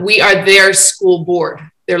 We are their school board,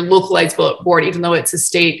 their localized board, even though it's a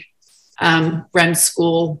state run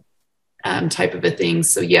school type of a thing.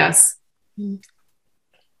 So yes.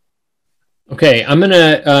 Okay, I'm going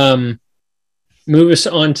to move us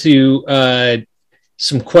on to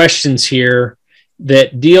some questions here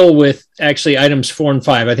that deal with actually items 4 and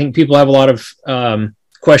 5. I think people have a lot of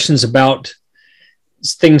questions about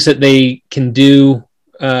things that they can do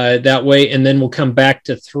that way, and then we'll come back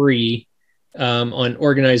to 3 on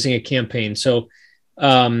organizing a campaign. So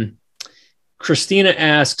Christina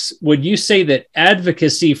asks, would you say that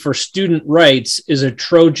advocacy for student rights is a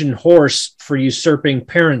Trojan horse for usurping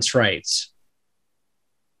parents' rights?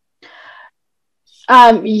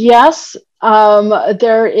 Yes,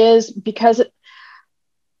 there is, because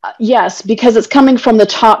Yes, because it's coming from the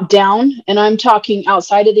top down, and I'm talking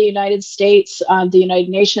outside of the United States. The United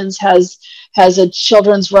Nations has a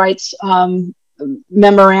children's rights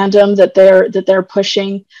memorandum that they're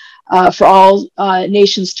pushing for all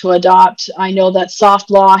nations to adopt. I know that soft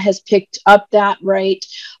law has picked up that right.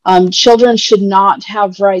 Children should not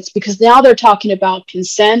have rights, because now they're talking about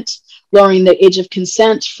consent, lowering the age of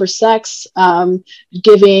consent for sex,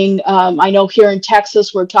 giving, I know here in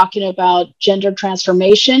Texas, we're talking about gender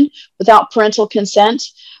transformation without parental consent.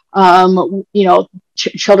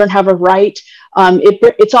 Children have a right.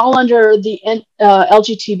 It's all under the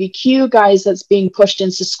LGBTQ guys that's being pushed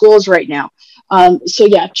into schools right now. So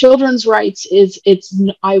yeah, children's rights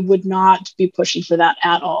I would not be pushing for that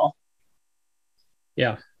at all.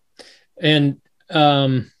 Yeah. And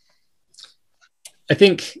I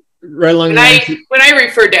think right along when I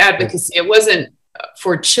referred to advocacy, it wasn't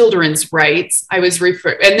for children's rights. I was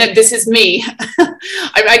and this is me.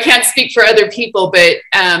 I can't speak for other people, but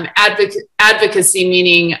advocacy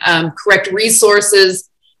meaning correct resources,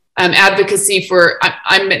 advocacy for.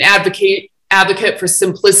 I'm an advocate for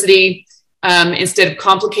simplicity instead of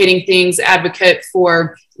complicating things. Advocate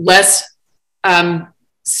for less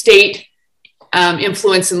state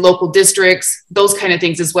influence in local districts. Those kind of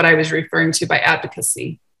things is what I was referring to by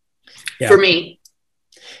advocacy. Yeah. For me.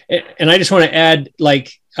 And I just want to add,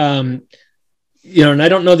 and I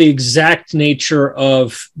don't know the exact nature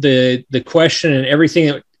of the question and everything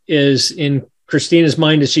that is in Christina's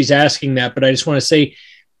mind as she's asking that, but I just want to say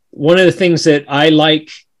one of the things that I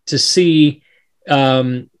like to see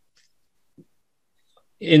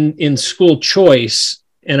in school choice,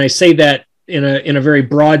 and I say that in a very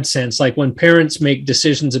broad sense, like when parents make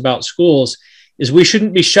decisions about schools, is we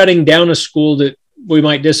shouldn't be shutting down a school that we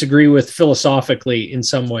might disagree with philosophically in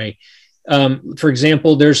some way. For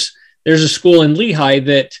example, there's a school in Lehigh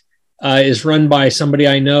that is run by somebody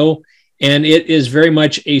I know, and it is very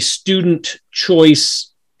much a student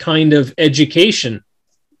choice kind of education.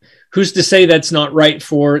 Who's to say that's not right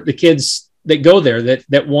for the kids that go there,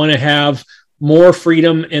 that want to have more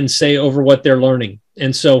freedom and say over what they're learning?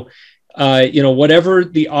 And so, whatever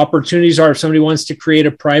the opportunities are, if somebody wants to create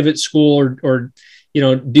a private school or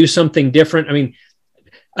do something different. I mean,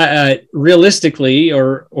 realistically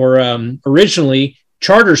or originally,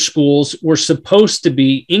 charter schools were supposed to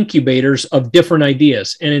be incubators of different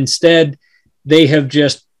ideas. And instead, they have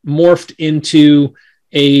just morphed into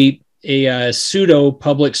a pseudo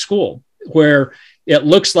public school where it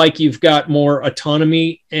looks like you've got more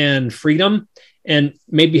autonomy and freedom and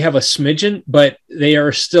maybe have a smidgen, but they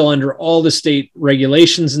are still under all the state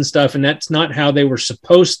regulations and stuff. And that's not how they were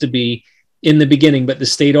supposed to be in the beginning, but the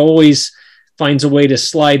state always finds a way to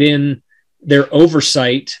slide in their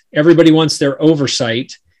oversight. Everybody wants their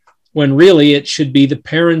oversight when really it should be the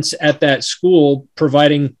parents at that school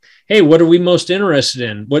providing, hey, what are we most interested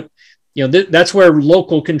in? That's where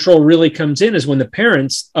local control really comes in, is when the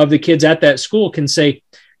parents of the kids at that school can say,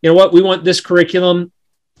 you know what, we want this curriculum.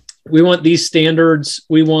 We want these standards.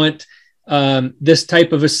 We want this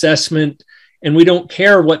type of assessment. And we don't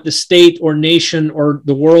care what the state or nation or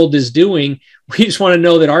the world is doing. We just want to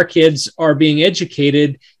know that our kids are being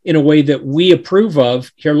educated in a way that we approve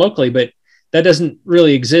of here locally. But that doesn't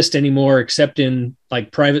really exist anymore, except in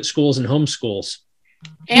like private schools and homeschools.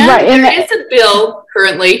 And there is a bill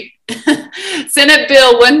currently, Senate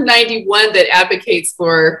Bill 191, that advocates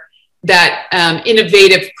for that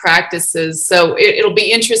innovative practices. So it'll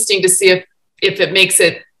be interesting to see if it makes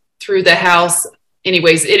it through the House.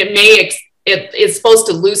 Anyways, it's supposed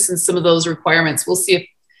to loosen some of those requirements. We'll see if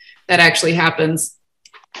that actually happens.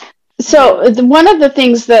 So one of the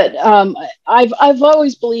things that I've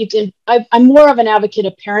always believed in, I'm more of an advocate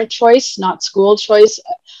of parent choice, not school choice.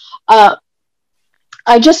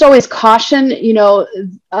 I just always caution,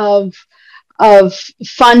 of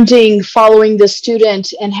funding following the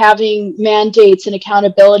student and having mandates and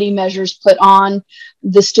accountability measures put on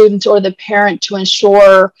the student or the parent to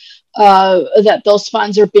ensure that those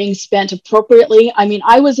funds are being spent appropriately. I mean,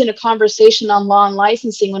 I was in a conversation on law and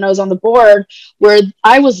licensing when I was on the board, where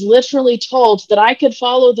I was literally told that I could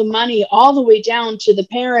follow the money all the way down to the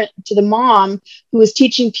parent, to the mom who was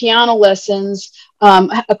teaching piano lessons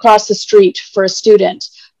across the street for a student,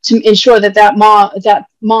 to ensure that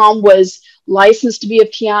mom was licensed to be a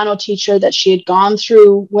piano teacher, that she had gone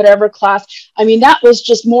through whatever class. I mean, that was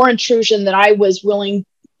just more intrusion that I was willing,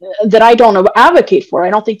 that I don't advocate for. I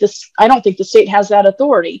don't think the state has that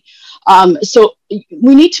authority. So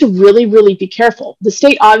we need to really, really be careful. The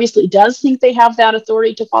state obviously does think they have that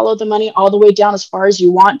authority to follow the money all the way down as far as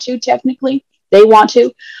you want to, technically. They want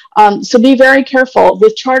to. So be very careful.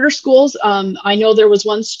 With charter schools, I know there was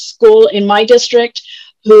one school in my district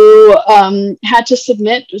who had to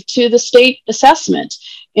submit to the state assessment.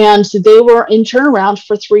 And they were in turnaround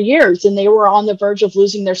for 3 years, and they were on the verge of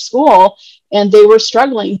losing their school, and they were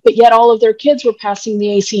struggling, but yet all of their kids were passing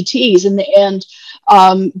the ACTs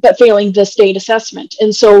but failing the state assessment.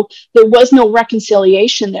 And so there was no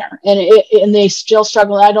reconciliation there, and they still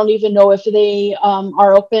struggle. I don't even know if they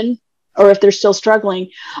are open or if they're still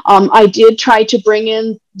struggling. I did try to bring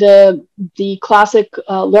in the classic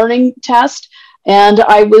learning test, and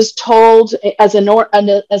I was told as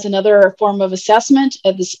another form of assessment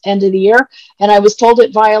at this end of the year, and I was told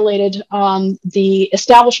it violated the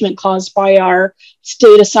establishment clause by our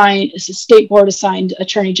state board assigned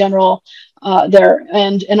attorney general there,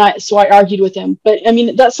 so I argued with him. But I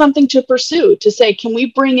mean, that's something to pursue, to say, can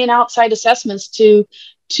we bring in outside assessments to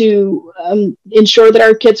ensure that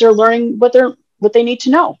our kids are learning what they need to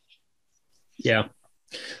know? Yeah.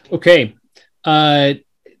 Okay.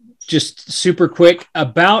 Just super quick,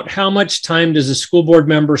 about how much time does a school board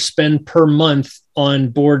member spend per month on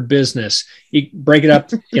board business? You break it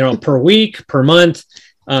up, per week, per month.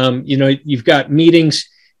 You've got meetings.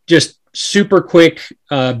 Just super quick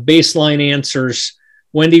baseline answers.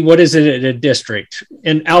 Wendy, what is it at a district?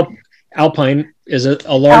 And Alpine is a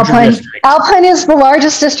larger district. Alpine is the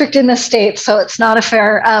largest district in the state, so it's not a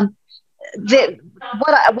fair.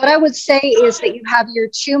 What I would say is that you have your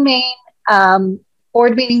two main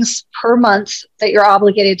board meetings per month that you're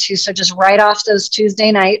obligated to. So just write off those Tuesday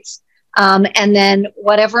nights. And then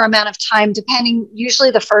whatever amount of time, depending, usually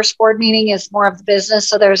the first board meeting is more of the business.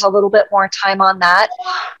 So there's a little bit more time on that.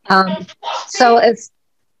 So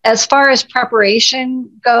as far as preparation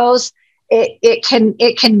goes, it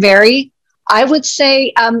can vary. I would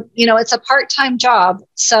say, it's a part-time job.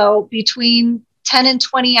 So between 10 and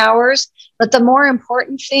 20 hours, but the more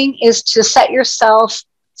important thing is to set yourself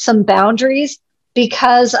some boundaries,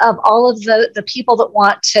 because of all of the people that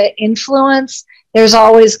want to influence. There's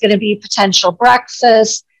always going to be potential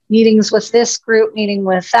breakfasts, meetings with this group, meeting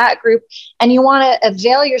with that group. And you want to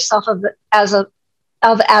avail yourself of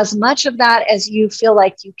as much of that as you feel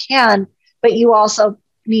like you can, but you also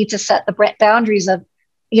need to set the boundaries of,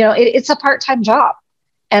 it's a part-time job.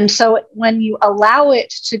 And so when you allow it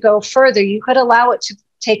to go further, you could allow it to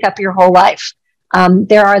take up your whole life.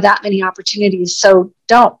 There are that many opportunities. So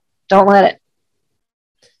don't let it.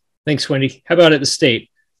 Thanks, Wendy. How about at the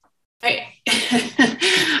state? I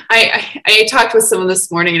talked with someone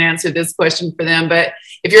this morning and answered this question for them, but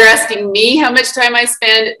if you're asking me how much time I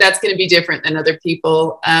spend, that's going to be different than other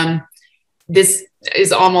people. This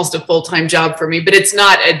is almost a full-time job for me, but it's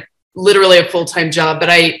not literally a full-time job, but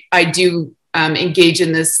I do engage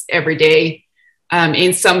in this every day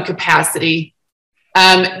in some capacity.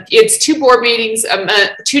 It's 2 board meetings,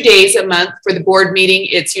 2 days a month for the board meeting.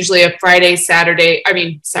 It's usually a Thursday,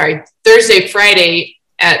 Friday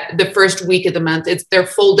at the first week of the month. It's their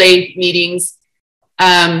full day meetings.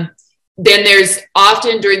 Then there's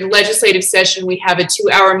often during the legislative session, we have a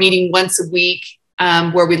 2-hour meeting once a week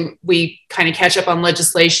where we kind of catch up on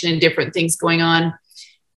legislation and different things going on.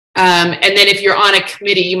 And then if you're on a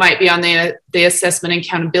committee, you might be on the Assessment and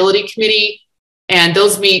Accountability Committee. And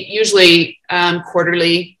those meet usually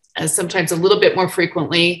quarterly, sometimes a little bit more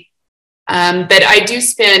frequently. But I do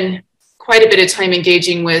spend quite a bit of time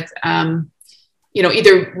engaging with,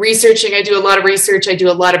 either researching. I do a lot of research. I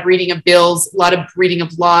do a lot of reading of bills, a lot of reading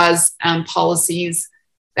of laws, policies,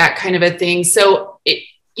 that kind of a thing. So,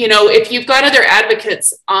 if you've got other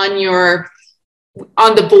advocates on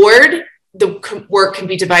the board, the work can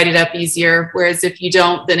be divided up easier. Whereas if you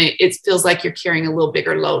don't, then it feels like you're carrying a little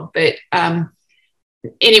bigger load. But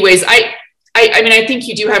anyways, I think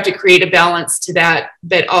you do have to create a balance to that,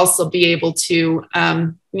 but also be able to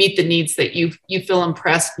meet the needs that you feel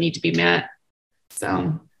impressed need to be met.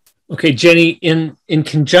 So, okay, Jenny, in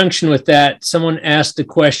conjunction with that, someone asked a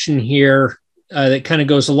question here that kind of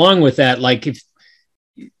goes along with that. Like,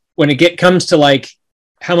 when it comes to like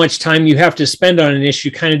how much time you have to spend on an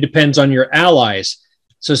issue, kind of depends on your allies.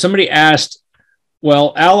 So somebody asked,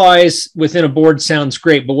 well, allies within a board sounds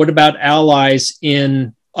great, but what about allies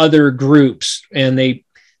in other groups? And they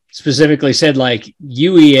specifically said like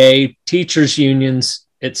UEA, teachers unions,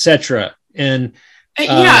 etc. And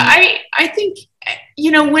I think,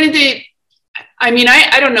 one of the,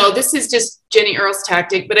 I don't know, this is just Jenny Earle's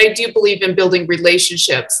tactic, but I do believe in building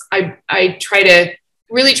relationships. I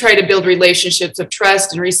really try to build relationships of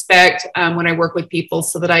trust and respect when I work with people,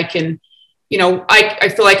 so that I can,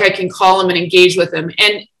 I feel like I can call them and engage with them.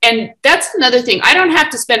 And that's another thing. I don't have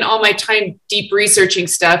to spend all my time deep researching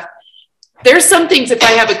stuff. There's some things, if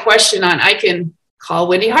I have a question on, I can call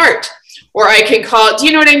Wendy Hart, Or I can call, do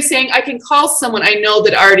you know what I'm saying? I can call someone I know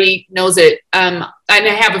that already knows it. And I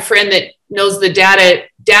have a friend that knows the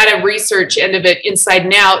data research end of it inside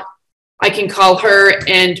and out. I can call her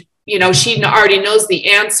and, you know, she already knows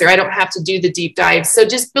the answer. I don't have to do the deep dive. So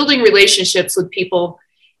just building relationships with people,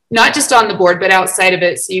 not just on the board, but outside of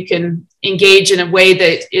it, so you can engage in a way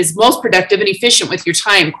that is most productive and efficient with your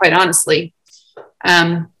time, quite honestly.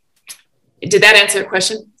 Did that answer the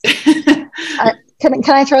question?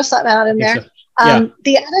 Can I throw something out in there? So. Yeah.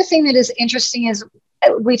 The other thing that is interesting is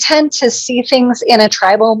we tend to see things in a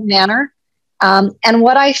tribal manner. And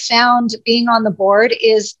what I found being on the board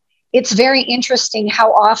is it's very interesting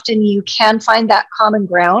how often you can find that common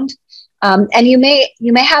ground. And you may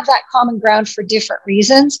have that common ground for different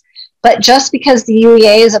reasons, but just because the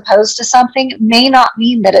UEA is opposed to something may not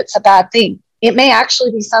mean that it's a bad thing. It may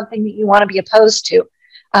actually be something that you want to be opposed to.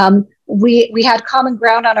 We had common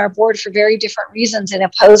ground on our board for very different reasons in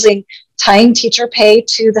opposing tying teacher pay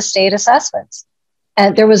to the state assessments.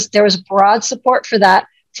 And there was broad support for that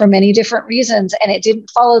for many different reasons, and it didn't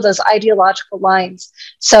follow those ideological lines.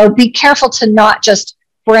 So be careful to not just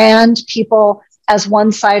brand people as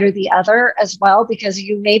one side or the other as well, because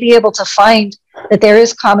you may be able to find that there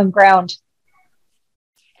is common ground.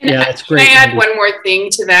 Yeah, that's great. Can I add one more thing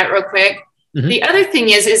to that real quick? Mm-hmm. The other thing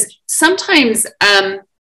is sometimes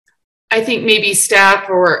I think maybe staff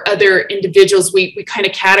or other individuals, we kind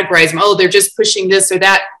of categorize them, oh, they're just pushing this or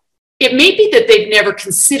that. It may be that they've never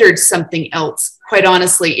considered something else, quite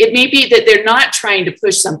honestly. It may be that they're not trying to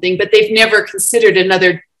push something, but they've never considered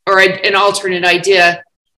another or an alternate idea.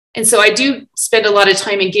 And so I do spend a lot of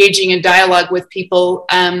time engaging in dialogue with people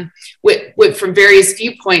from various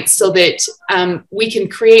viewpoints so that we can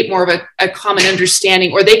create more of a common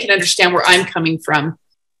understanding, or they can understand where I'm coming from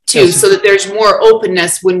too, so that there's more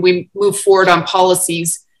openness when we move forward on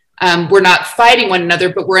policies. We're not fighting one another,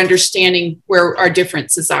 but we're understanding where our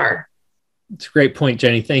differences are. It's a great point,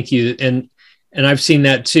 Jenny. Thank you. And I've seen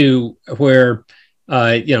that too, where,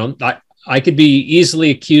 I could be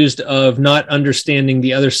easily accused of not understanding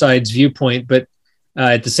the other side's viewpoint, but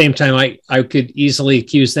at the same time, I could easily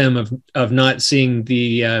accuse them of not seeing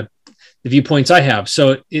the viewpoints I have.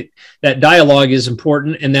 So that dialogue is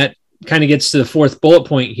important, and that kind of gets to the fourth bullet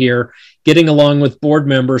point here, getting along with board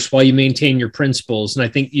members while you maintain your principles. And I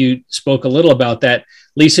think you spoke a little about that.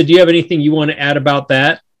 Lisa, do you have anything you want to add about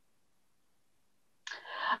that?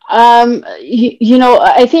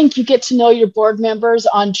 I think you get to know your board members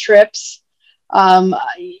on trips, or,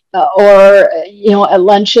 at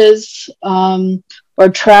lunches, or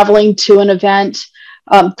traveling to an event.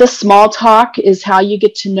 The small talk is how you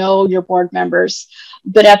get to know your board members.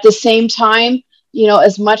 But at the same time,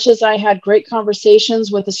 as much as I had great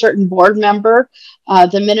conversations with a certain board member,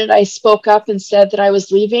 the minute I spoke up and said that I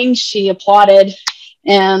was leaving, she applauded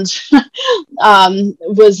and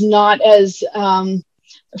was not as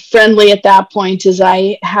friendly at that point as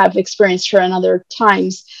I have experienced her in other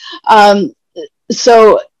times.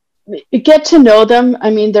 So get to know them.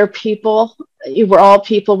 I mean, they're people. We're all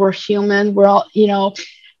people. We're human. We're all,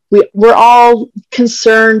 we're all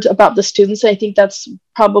concerned about the students. I think that's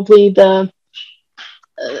probably the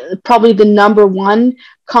number one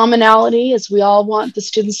commonality, is we all want the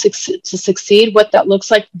students to succeed. What that looks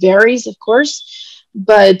like varies, of course,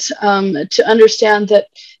 but to understand that,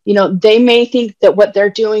 they may think that what they're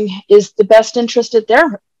doing is the best interest at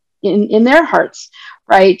in their hearts,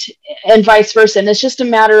 right? And vice versa. And it's just a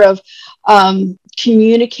matter of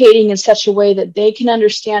communicating in such a way that they can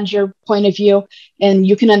understand your point of view and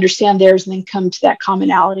you can understand theirs, and then come to that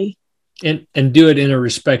commonality. And do it in a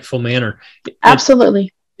respectful manner.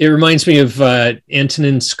 Absolutely. It reminds me of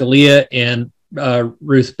Antonin Scalia and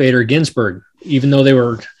Ruth Bader Ginsburg. Even though they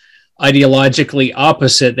were ideologically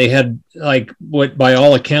opposite, they had, like, what by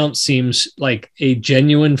all accounts seems like a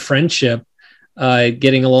genuine friendship,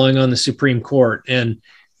 getting along on the Supreme Court. And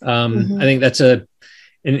I think that's an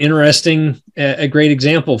interesting, a great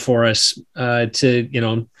example for us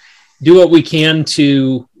to, do what we can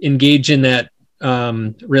to engage in that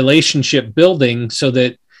relationship building, so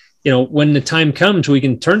that, when the time comes, we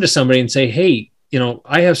can turn to somebody and say, hey,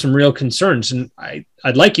 I have some real concerns, and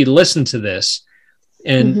I'd like you to listen to this,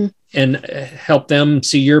 and help them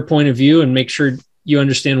see your point of view and make sure you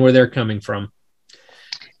understand where they're coming from.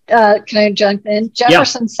 Can I jump in?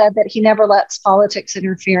 Jefferson said that he never lets politics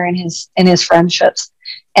interfere in his friendships.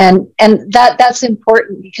 And that's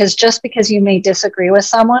important, because just because you may disagree with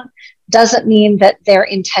someone doesn't mean that their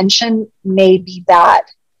intention may be bad.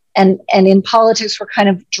 And in politics, we're kind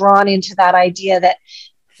of drawn into that idea that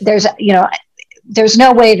there's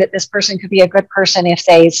no way that this person could be a good person if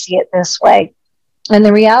they see it this way. And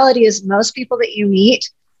the reality is, most people that you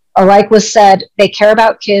meet like was said, they care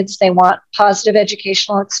about kids, they want positive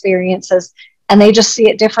educational experiences, and they just see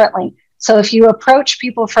it differently. So if you approach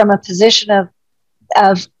people from a position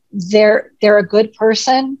of they're a good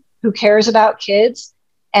person who cares about kids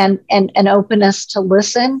and an openness to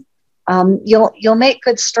listen, you'll make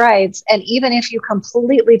good strides. And even if you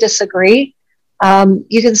completely disagree,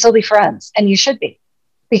 you can still be friends, and you should be,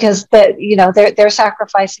 because they're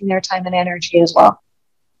sacrificing their time and energy as well.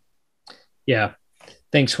 Yeah.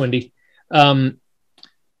 Thanks, Wendy.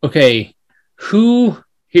 Okay.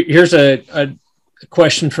 Here's a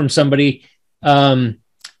question from somebody.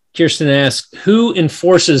 Kirsten asks, who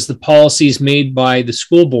enforces the policies made by the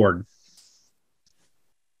school board?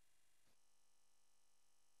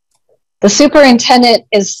 The superintendent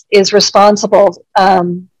is responsible,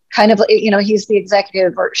 kind of, he's the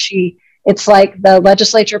executive, or she. It's like the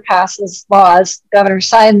legislature passes laws, the governor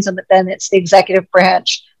signs them, but then it's the executive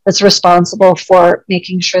branch that's responsible for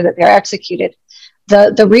making sure that they're executed.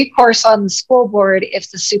 The recourse on the school board,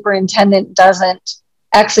 if the superintendent doesn't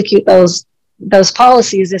execute those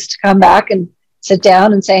policies, is to come back and sit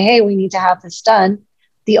down and say, hey, we need to have this done.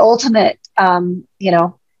 The ultimate,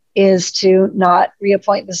 is to not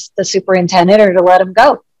reappoint the superintendent or to let him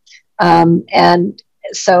go. And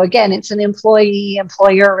so again, it's an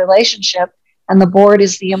employee-employer relationship, and the board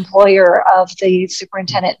is the employer of the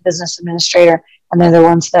superintendent and business administrator, and they're the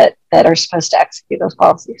ones that are supposed to execute those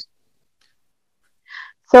policies.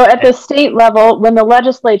 So at the state level, when the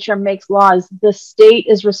legislature makes laws, the state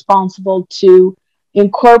is responsible to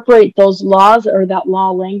incorporate those laws or that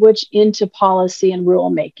law language into policy and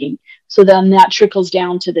rulemaking. So then that trickles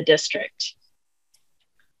down to the district.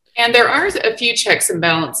 And there are a few checks and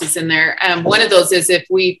balances in there. One of those is if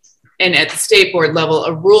and at the state board level,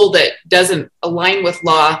 a rule that doesn't align with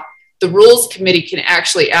law, the rules committee can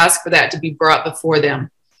actually ask for that to be brought before them.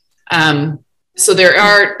 So there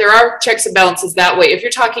are checks and balances that way. If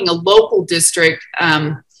you're talking a local district,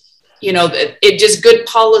 it just good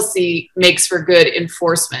policy makes for good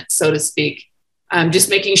enforcement, so to speak. Just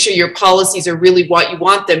making sure your policies are really what you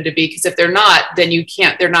want them to be, because if they're not, then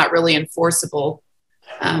they're not really enforceable.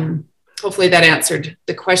 Hopefully that answered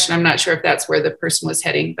the question. I'm not sure if that's where the person was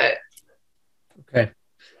heading, but. Okay.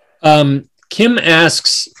 Kim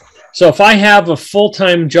asks, so if I have a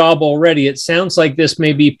full-time job already, it sounds like this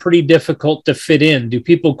may be pretty difficult to fit in. Do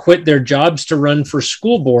people quit their jobs to run for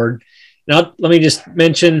school board? Now, let me just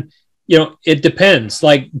mention, it depends.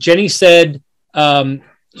 Like Jenny said,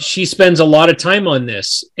 she spends a lot of time on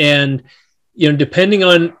this, and, depending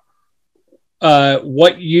on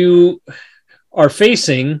what you are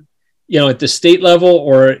facing, at the state level,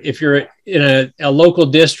 or if you're in a local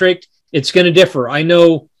district, it's going to differ. I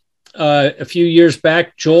know a few years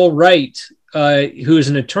back, Joel Wright, who is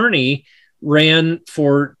an attorney, ran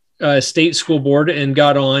for state school board and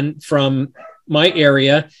got on from my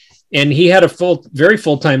area, and he had a very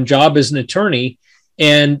full-time job as an attorney,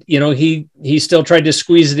 and he still tried to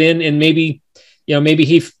squeeze it in, and maybe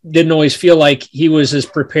he didn't always feel like he was as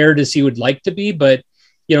prepared as he would like to be, but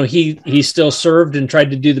he still served and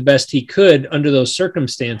tried to do the best he could under those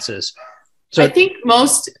circumstances. So I think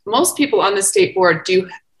most people on the state board do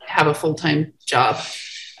have a full-time job.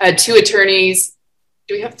 2 attorneys.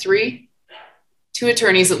 Do we have 3? 2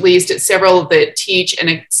 attorneys at least, several that teach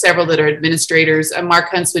and several that are administrators. Mark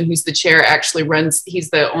Huntsman, who's the chair, actually he's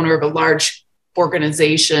the owner of a large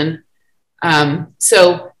organization.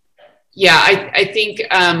 So yeah, I think,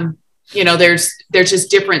 there's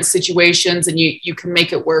just different situations, and you can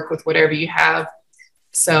make it work with whatever you have.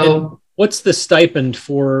 So and what's the stipend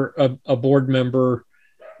for a board member,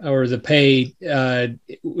 or the pay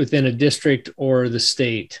within a district or the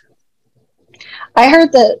state? I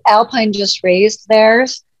heard that Alpine just raised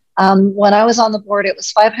theirs. When I was on the board, it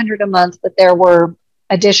was $500 a month, but there were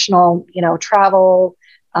additional, travel.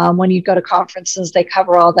 When you go to conferences, they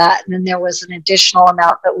cover all that. And then there was an additional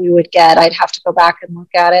amount that we would get. I'd have to go back and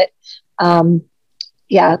look at it.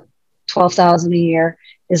 $12,000 a year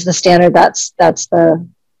is the standard. That's the,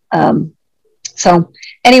 so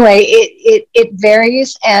anyway, it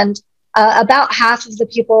varies. And about half of the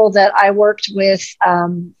people that I worked with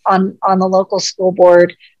on the local school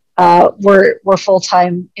board were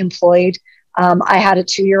full-time employed. I had a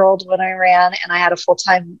 2-year-old when I ran, and I had a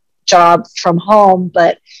full-time job from home.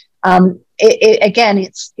 But again,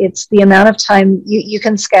 it's the amount of time you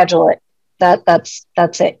can schedule it. That's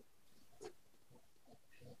it.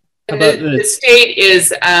 The state is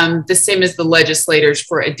the same as the legislators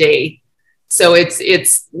for a day. So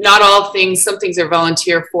it's not all things. Some things are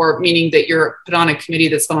volunteer for, meaning that you're put on a committee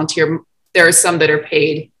that's volunteer. There are some that are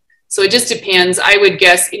paid. So it just depends. I would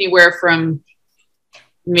guess anywhere from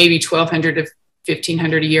maybe $1,200 to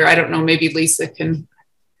 1,500 a year. I don't know, maybe Lisa can,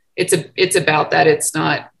 it's about that. It's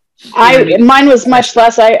not. Mine was much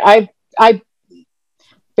less. I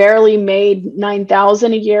barely made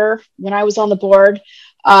 9,000 a year when I was on the board.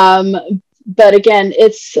 But again,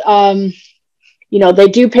 it's, they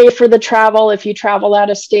do pay for the travel if you travel out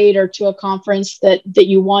of state or to a conference that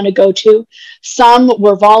you want to go to. Some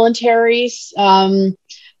were voluntary.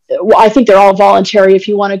 I think they're all voluntary if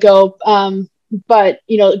you want to go. But,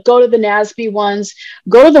 go to the NASB ones,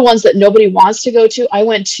 go to the ones that nobody wants to go to. I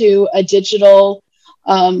went to a digital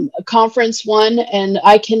conference one, and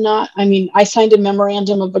I signed a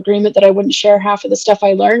memorandum of agreement that I wouldn't share half of the stuff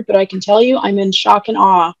I learned, but I can tell you I'm in shock and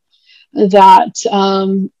awe that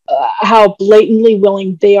how blatantly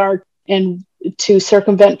willing they are and to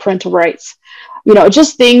circumvent parental rights.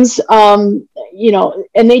 Just things, and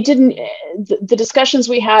they didn't, the discussions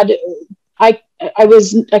we had, I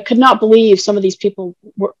could not believe some of these people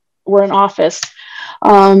were in office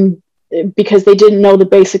because they didn't know the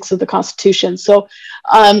basics of the Constitution. So,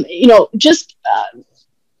 just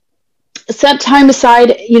set time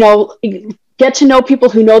aside, get to know people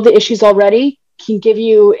who know the issues already, can give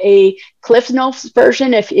you a Cliff Notes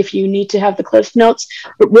version if you need to have the Cliff Notes,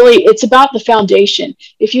 but really it's about the foundation.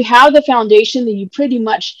 If you have the foundation, then you pretty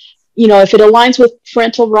much, if it aligns with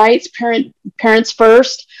parental rights, parents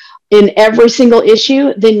first in every single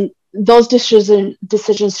issue, then those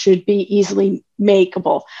decisions should be easily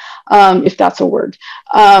makeable, if that's a word.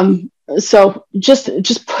 So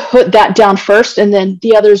just put that down first, and then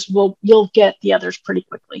the others you'll get the others pretty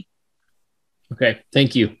quickly. Okay,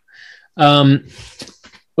 thank you.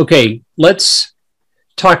 Okay, let's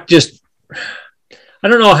talk I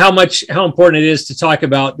don't know how important it is to talk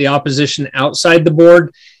about the opposition outside the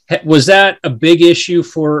board. Was that a big issue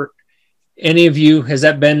for any of you? Has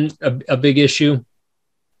that been a big issue?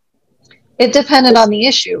 It depended on the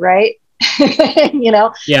issue, right?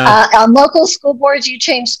 Yeah. On local school boards, you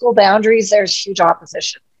change school boundaries, there's huge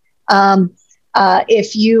opposition.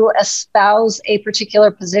 If you espouse a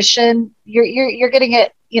particular position, you're going to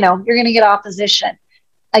get, you're going to get opposition.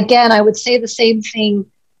 Again, I would say the same thing.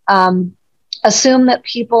 Assume that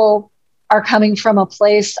people are coming from a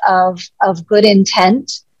place of good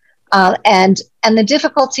intent. And the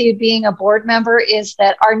difficulty of being a board member is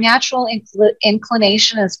that our natural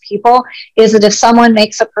inclination as people is that if someone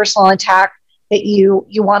makes a personal attack, that you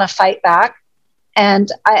want to fight back. And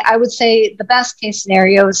I would say the best case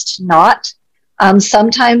scenario is to not.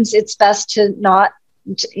 Sometimes it's best to not,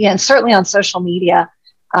 and certainly on social media,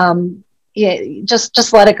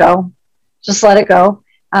 just let it go. Just let it go.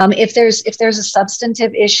 If there's a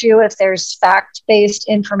substantive issue, if there's fact-based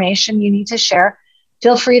information you need to share,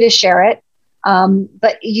 feel free to share it.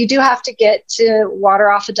 But you do have to get to water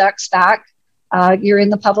off a duck's back. You're in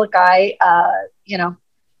the public eye.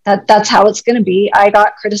 That's how it's going to be. I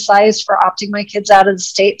got criticized for opting my kids out of the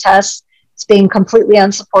state tests. It's being completely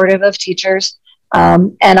unsupportive of teachers.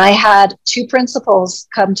 And I had two principals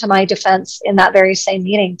come to my defense in that very same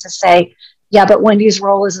meeting to say, yeah, but Wendy's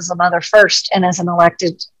role is as a mother first and as an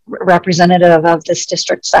elected representative of this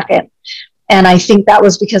district second. And I think that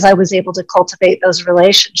was because I was able to cultivate those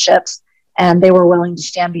relationships, and they were willing to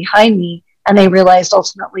stand behind me, and they realized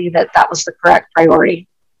ultimately that that was the correct priority.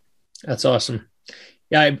 That's awesome.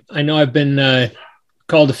 Yeah, I know I've been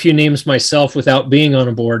called a few names myself without being on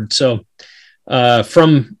a board. So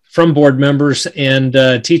from board members and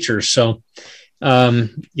teachers. So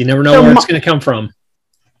you never know where it's going to come from.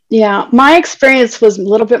 Yeah, my experience was a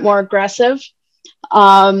little bit more aggressive.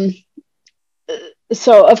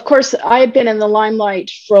 So, of course, I've been in the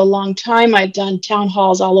limelight for a long time. I've done town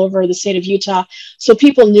halls all over the state of Utah. So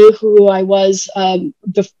people knew who I was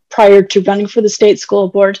prior to running for the state school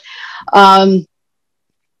board. When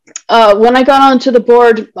I got onto the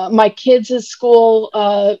board, my kids' school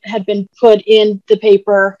had been put in the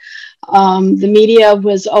paper. The media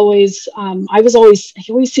was always, I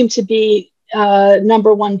always seemed to be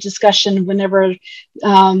number one discussion whenever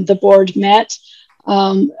the board met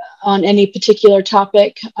on any particular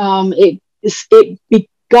topic. It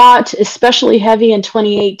got especially heavy in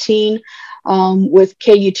 2018 with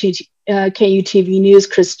KUTV News,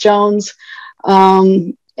 Chris Jones,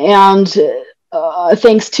 and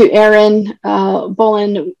thanks to Aaron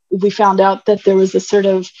Bolin, we found out that there was a sort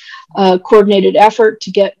of coordinated effort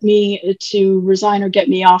to get me to resign or get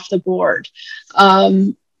me off the board.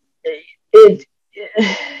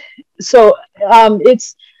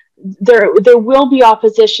 There will be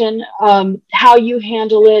opposition. How you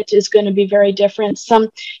handle it is going to be very different.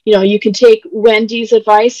 You can take Wendy's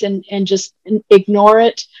advice and just ignore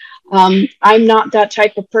it. I'm not that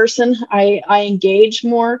type of person. I engage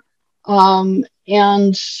more.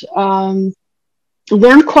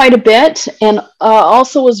 learned quite a bit, and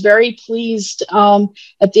also was very pleased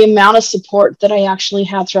at the amount of support that I actually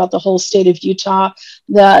had throughout the whole state of Utah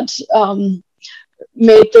that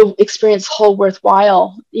made the experience whole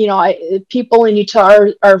worthwhile. You know, people in Utah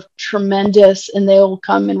are tremendous, and they will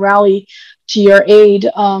come and rally to your aid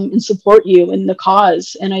and support you in the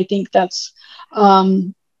cause. And I think that's,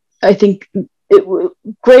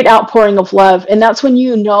 great outpouring of love. And that's when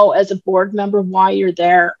you know as a board member why you're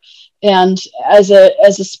there. And as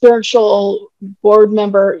a spiritual board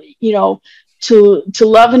member, you know, to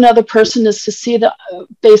love another person is to see the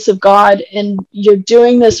face of God, and you're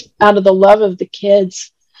doing this out of the love of the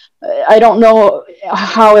kids. I don't know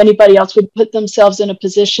how anybody else would put themselves in a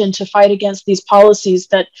position to fight against these policies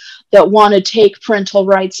that want to take parental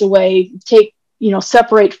rights away,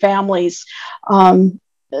 separate families,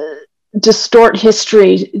 distort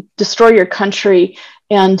history, destroy your country,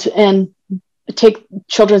 and take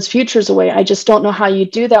children's futures away. I just don't know how you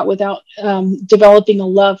do that without developing a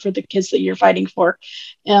love for the kids that you're fighting for.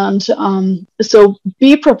 And so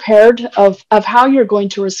be prepared of how you're going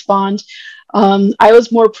to respond. I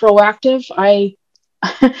was more proactive. I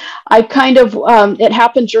kind of, it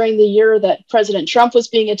happened during the year that President Trump was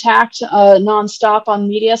being attacked nonstop on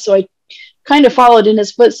media. So I kind of followed in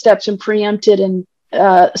his footsteps and preempted and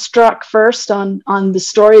struck first on the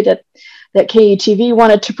story that KUTV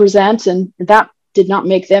wanted to present, and that did not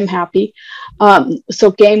make them happy.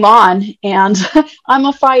 So game on, and I'm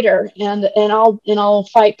a fighter, and I'll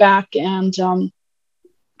fight back. And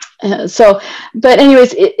but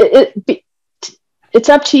anyways, it's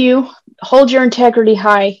up to you. Hold your integrity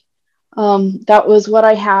high. That was what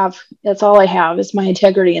I have. That's all I have is my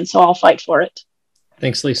integrity, and so I'll fight for it.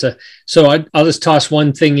 Thanks, Lisa. So I'll just toss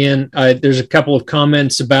one thing in. There's a couple of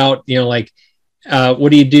comments about,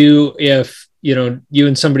 what do you do if, you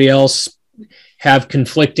and somebody else have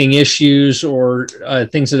conflicting issues or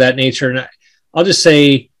things of that nature? And I'll just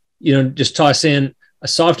say, just toss in, a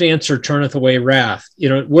soft answer turneth away wrath.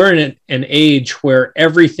 We're in an age where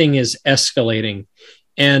everything is escalating.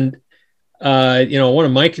 And, one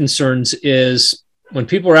of my concerns is when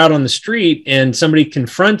people are out on the street and somebody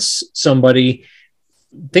confronts somebody,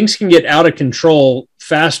 things can get out of control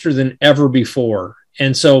faster than ever before.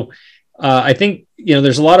 And so I think,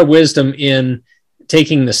 there's a lot of wisdom in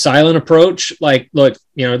taking the silent approach. Like, look,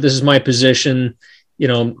 this is my position,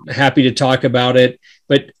 happy to talk about it,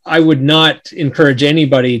 but I would not encourage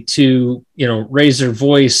anybody to, raise their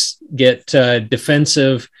voice, get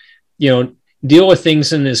defensive, deal with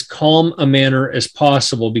things in as calm a manner as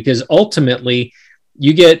possible, because ultimately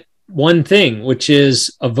you get one thing, which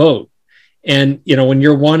is a vote. And, when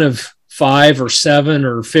you're one of 5 or 7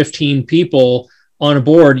 or 15 people on a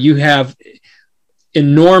board, you have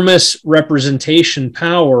enormous representation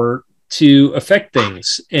power to affect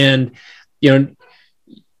things. And,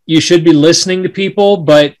 you should be listening to people,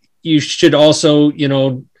 but you should also,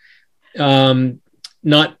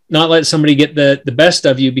 not let somebody get the best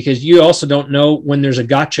of you, because you also don't know when there's a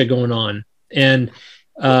gotcha going on. And,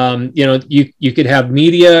 you could have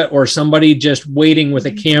media or somebody just waiting with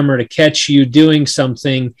a camera to catch you doing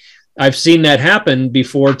something. I've seen that happen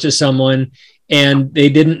before to someone, and they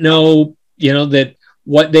didn't know, that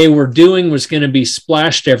what they were doing was going to be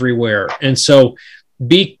splashed everywhere. And so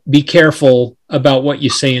be careful about what you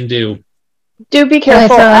say and do. Do be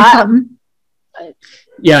careful.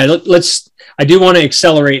 Yeah, I do want to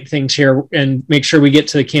accelerate things here and make sure we get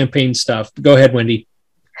to the campaign stuff. Go ahead, Wendy.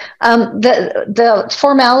 The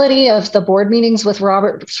formality of the board meetings with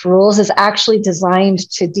Robert's Rules is actually designed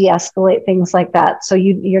to de-escalate things like that. So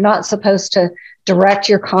you're not supposed to direct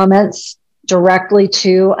your comments directly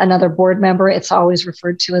to another board member. It's always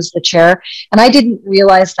referred to as the chair. And I didn't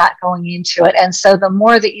realize that going into it. And so the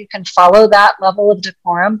more that you can follow that level of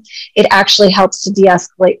decorum, it actually helps to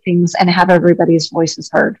de-escalate things and have everybody's voices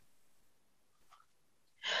heard.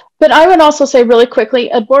 But I would also say really quickly,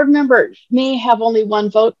 a board member may have only one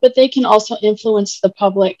vote, but they can also influence the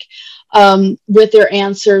public with their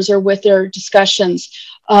answers or with their discussions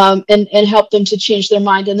and help them to change their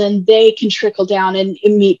mind. And then they can trickle down and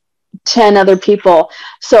meet 10 other people.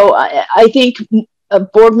 So I think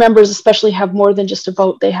board members especially have more than just a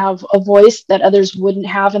vote. They have a voice that others wouldn't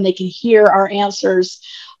have, and they can hear our answers.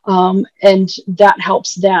 And that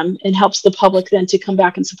helps them and helps the public then to come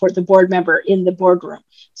back and support the board member in the boardroom.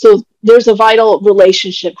 So there's a vital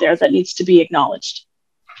relationship there that needs to be acknowledged.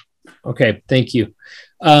 Okay, thank you.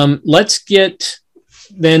 Let's get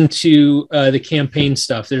then to the campaign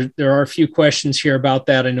stuff. There are a few questions here about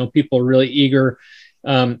that. I know people are really eager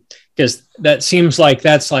because that seems like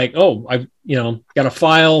that's like, oh, I've got to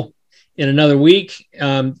file in another week.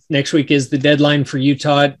 Next week is the deadline for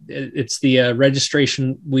Utah. It's the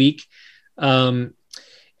registration week. And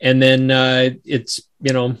then it's,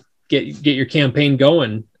 get your campaign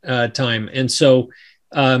going time. And so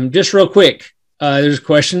just real quick, there's a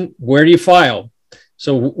question, where do you file?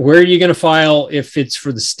 So where are you going to file if it's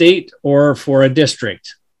for the state or for a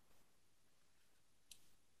district?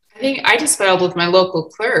 I think I just filed with my local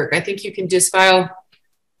clerk. I think you can just file.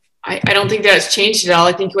 I don't think that's changed at all.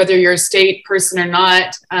 I think whether you're a state person or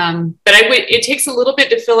not, but it takes a little bit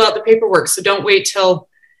to fill out the paperwork. So don't wait till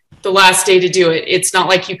the last day to do it. It's not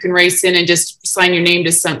like you can race in and just sign your name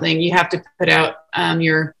to something. You have to put out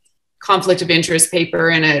your conflict of interest paper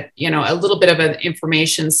and a little bit of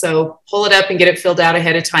information. So pull it up and get it filled out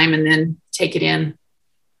ahead of time and then take it in.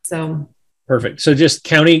 So perfect. So just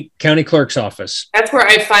county clerk's office. That's where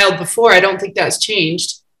I filed before. I don't think that's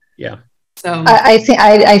changed. Yeah. So I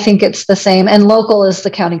think it's the same, and local is the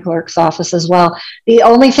county clerk's office as well. The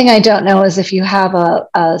only thing I don't know is if you have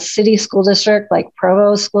a city school district like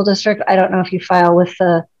Provo School District. I don't know if you file with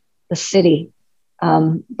the city,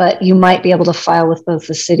 but you might be able to file with both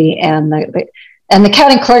the city and the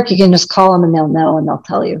county clerk. You can just call them and they'll know and they'll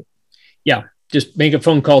tell you. Yeah, just make a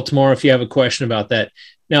phone call tomorrow if you have a question about that.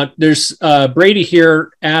 Now, there's Brady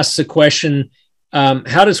here asks a question.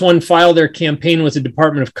 How does one file their campaign with the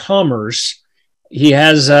Department of Commerce? He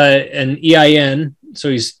has an EIN,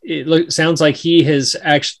 so sounds like he is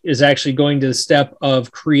actually going to the step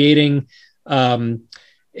of creating an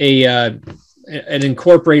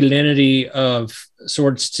incorporated entity of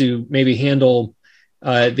sorts to maybe handle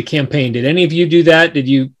the campaign. Did any of you do that? Did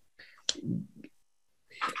you?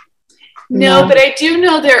 No, but I do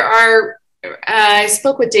know there are. I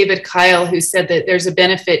spoke with David Kyle, who said that there's a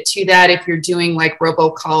benefit to that if you're doing like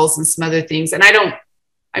robocalls and some other things. And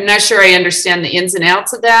I'm not sure I understand the ins and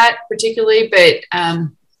outs of that particularly, but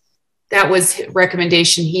that was a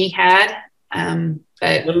recommendation he had.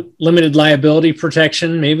 But limited liability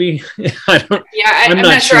protection, maybe. I'm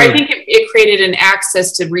not sure. I think it created an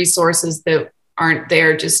access to resources that aren't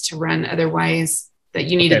there just to run otherwise. That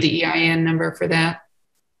you needed the EIN number for that.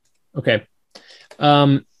 Okay.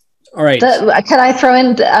 All right. Can I throw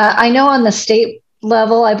in? I know on the state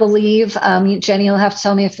level, I believe, Jenny, you'll have to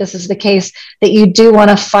tell me if this is the case, that you do want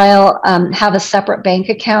to file, have a separate bank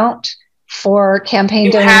account for campaign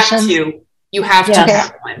donations. You have to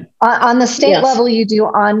have one. On the state level, you do.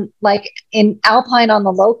 On like in Alpine, on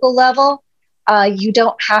the local level, you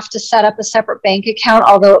don't have to set up a separate bank account,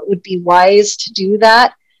 although it would be wise to do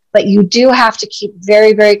that. But you do have to keep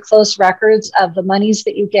very, very close records of the monies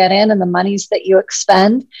that you get in and the monies that you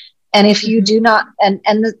expend. And if you do not, and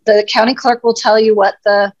the county clerk will tell you what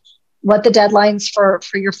the deadlines for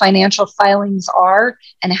your financial filings are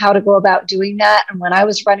and how to go about doing that. And when I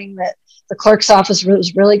was running the clerk's office,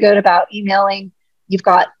 was really good about emailing, you've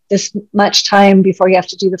got this much time before you have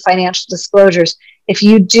to do the financial disclosures. If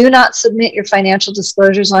you do not submit your financial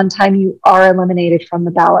disclosures on time, you are eliminated from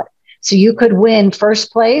the ballot. So you could win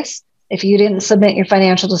first place. If you didn't submit your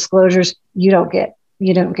financial disclosures, you don't get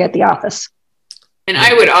the office. And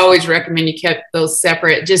I would always recommend you kept those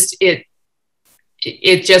separate. It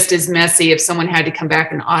just is messy. If someone had to come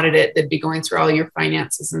back and audit it, they'd be going through all your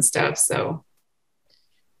finances and stuff. So,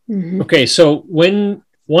 okay. So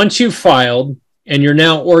once you filed and you're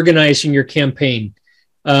now organizing your campaign,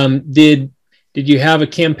 did you have a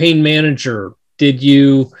campaign manager? Did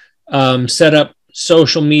you set up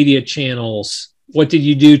social media channels? What did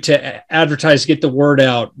you do to advertise, get the word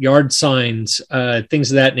out, yard signs,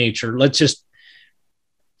 things of that nature? Let's just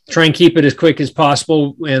try and keep it as quick as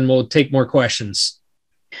possible, and we'll take more questions.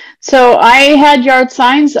 So I had yard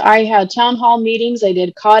signs. I had town hall meetings. I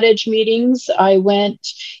did cottage meetings. I went,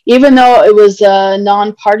 even though it was a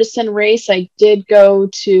nonpartisan race, I did go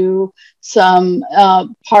to some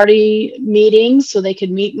party meetings so they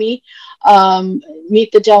could meet me,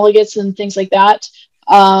 meet the delegates and things like that.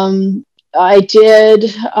 I did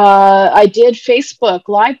Facebook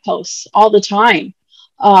live posts all the time.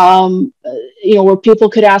 Where people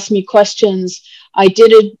could ask me questions. I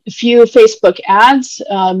did a few Facebook ads.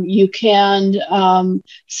 You can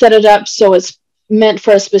set it up so it's meant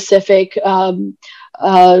for a specific data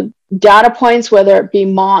points, whether it be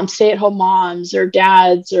moms, stay-at-home moms, or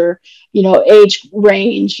dads, or age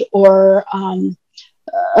range, or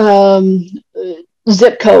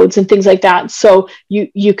zip codes and things like that. So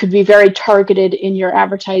you could be very targeted in your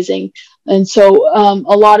advertising, and so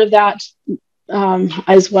a lot of that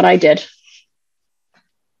is what I did.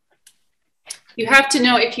 You have to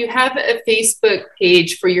know, if you have a Facebook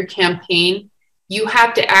page for your campaign, you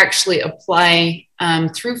have to actually apply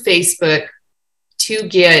through Facebook to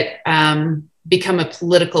get become a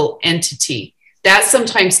political entity. That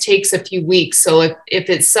sometimes takes a few weeks. So if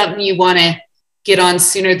it's something you want to get on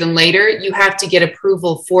sooner than later, you have to get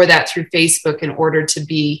approval for that through Facebook in order to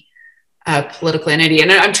be a political entity.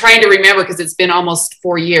 And I'm trying to remember because it's been almost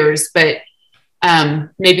 4 years, but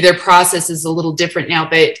maybe their process is a little different now.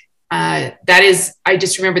 But I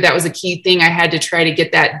just remember that was a key thing. I had to try to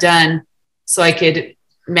get that done so I could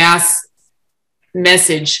mass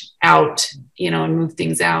message out, and move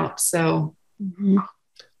things out. So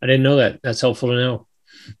I didn't know that. That's helpful to know.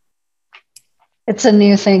 It's a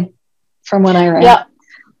new thing from when I read. Yeah.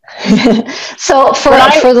 So for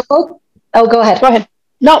the go ahead. Go ahead.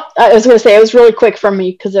 No, I was going to say it was really quick for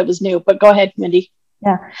me because it was new, but go ahead, Mindy.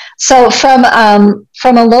 Yeah. So from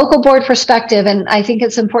a local board perspective, and I think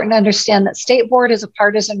it's important to understand that state board is a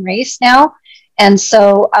partisan race now. And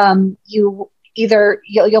so you'll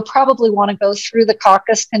probably want to go through the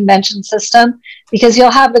caucus convention system because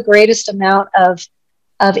you'll have the greatest amount of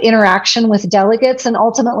interaction with delegates and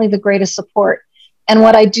ultimately the greatest support. And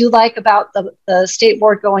what I do like about the state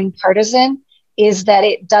board going partisan is that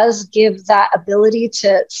it does give that ability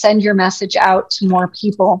to send your message out to more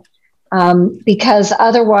people. Because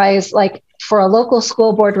otherwise, like for a local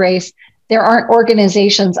school board race, there aren't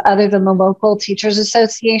organizations other than the local teachers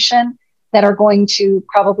association that are going to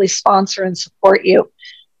probably sponsor and support you.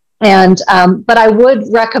 And but I would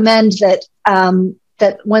recommend that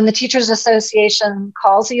that when the teachers association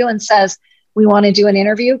calls you and says, we want to do an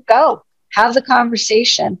interview, go have the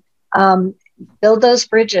conversation, build those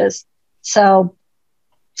bridges. So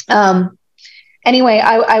anyway,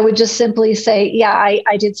 I would just simply say, yeah,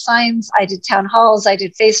 I did signs, I did town halls, I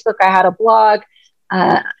did Facebook, I had a blog,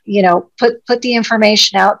 put the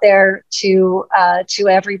information out there to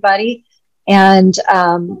everybody and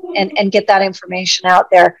get that information out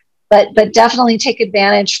there. But definitely take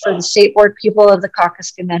advantage for the state board people of the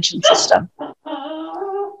caucus convention system.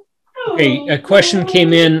 Okay, a question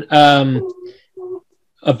came in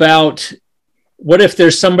about what if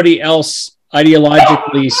there's somebody else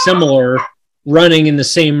ideologically similar running in the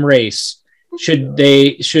same race? Should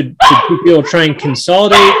people try and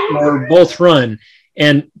consolidate or both run?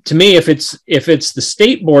 And to me, if it's the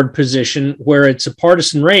state board position where it's a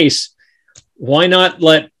partisan race, why not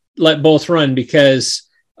let both run? Because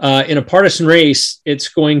in a partisan race, it's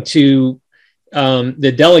going to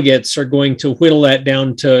the delegates are going to whittle that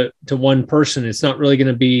down to one person. It's not really going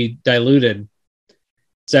to be diluted.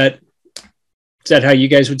 Is that how you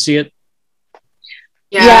guys would see it?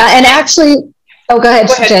 Yeah, and actually, go ahead,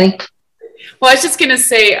 Jenny. Well, I was just going to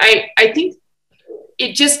say, I think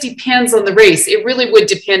it just depends on the race. It really would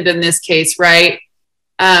depend in this case, right?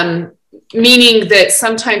 Meaning that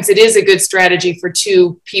sometimes it is a good strategy for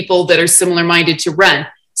two people that are similar minded to run.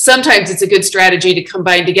 Sometimes it's a good strategy to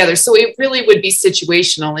combine together. So it really would be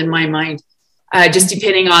situational in my mind, just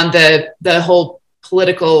depending on the whole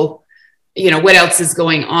political, what else is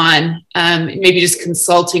going on. Maybe just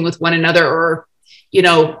consulting with one another or,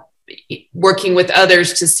 working with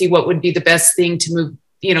others to see what would be the best thing to move,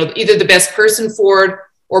 either the best person forward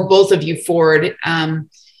or both of you forward.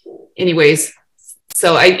 Anyways,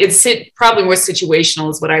 so it's probably more situational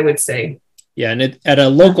is what I would say. Yeah, and at a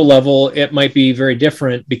local level, it might be very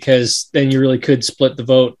different because then you really could split the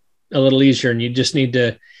vote a little easier, and you just need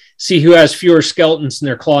to see who has fewer skeletons in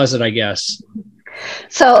their closet, I guess.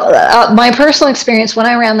 So my personal experience, when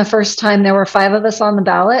I ran the first time, there were 5 of us on the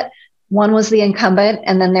ballot. One was the incumbent,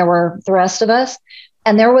 and then there were the rest of us.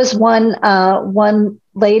 And there was one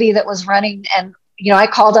lady that was running, and I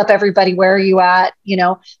called up everybody, where are you at?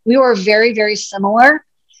 We were very, very similar.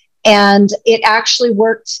 And it actually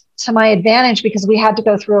worked to my advantage because we had to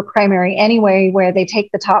go through a primary anyway where they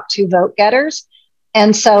take the top 2 vote getters.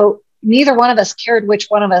 And so neither one of us cared which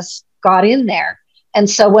one of us got in there. And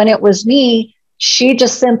so when it was me, she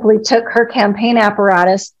just simply took her campaign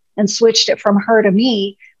apparatus and switched it from her to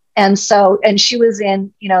me. And she was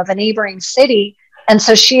in, the neighboring city. And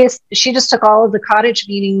so she just took all of the cottage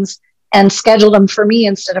meetings and scheduled them for me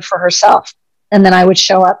instead of for herself. And then I would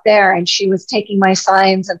show up there, and she was taking my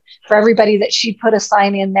signs. And for everybody that she put a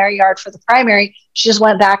sign in their yard for the primary, she just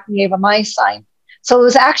went back and gave them my sign. So it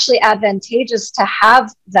was actually advantageous to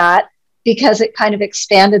have that because it kind of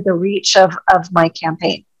expanded the reach of my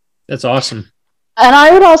campaign. That's awesome. And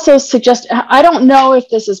I would also suggest, I don't know if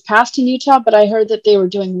this is passed in Utah, but I heard that they were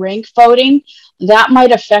doing rank voting. That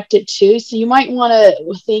might affect it too. So you might want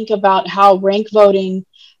to think about how rank voting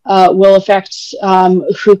will affect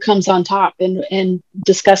who comes on top and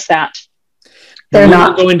discuss that. They're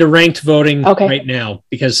not going to ranked voting right now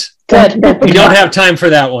because we don't have time for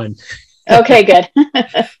that one. Okay, good.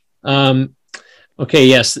 Okay,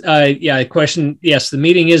 yes. Question. Yes, the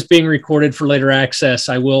meeting is being recorded for later access.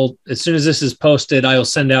 I will, as soon as this is posted, I will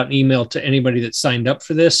send out an email to anybody that signed up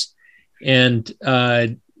for this, and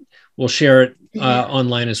we'll share it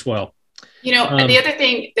online as well. The other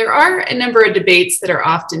thing, there are a number of debates that are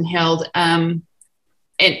often held, and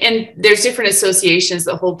there's different associations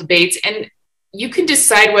that hold debates, and you can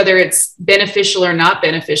decide whether it's beneficial or not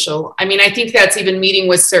beneficial. I mean, I think that's even meeting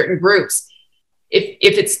with certain groups.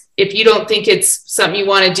 If you don't think it's something you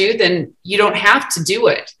want to do, then you don't have to do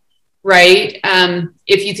it, right?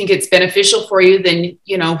 If you think it's beneficial for you, then,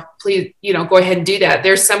 please, go ahead and do that.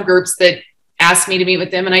 There's some groups that asked me to meet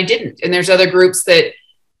with them and I didn't. And there's other groups that,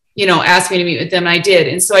 asked me to meet with them and I did.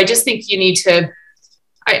 And so I just think you need to,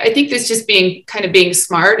 I think there's just being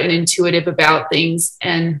smart and intuitive about things.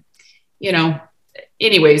 And,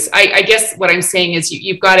 anyways, I guess what I'm saying is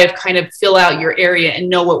you've got to kind of fill out your area and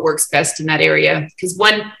know what works best in that area. Because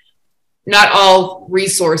not all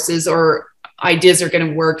resources or ideas are going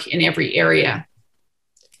to work in every area.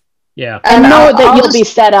 Yeah. And know that you'll be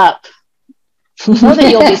set up. Know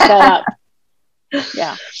that you'll be set up.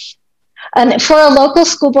 Yeah. And for a local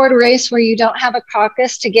school board race where you don't have a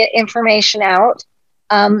caucus to get information out,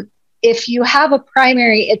 if you have a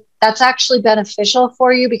primary, that's actually beneficial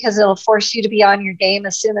for you because it'll force you to be on your game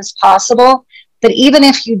as soon as possible. But even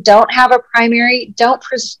if you don't have a primary, don't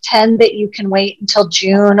pretend that you can wait until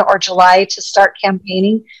June or July to start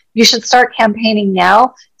campaigning. You should start campaigning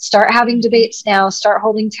now, start having debates now, start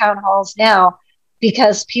holding town halls now,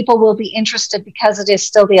 because people will be interested because it is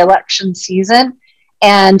still the election season.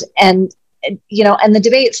 And the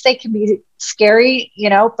debates, they can be scary,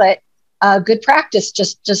 but good practice,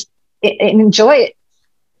 just enjoy it.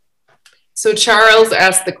 So Charles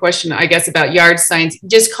asked the question, I guess, about yard signs.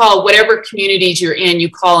 Just call whatever communities you're in, you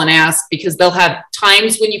call and ask, because they'll have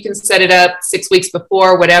times when you can set it up 6 weeks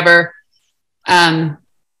before, whatever.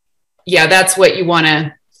 That's what you want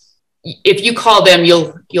to, if you call them,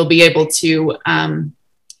 you'll be able to,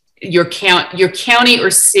 your county or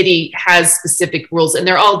city has specific rules and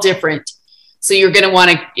they're all different. So you're going to want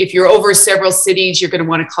to, if you're over several cities, you're going to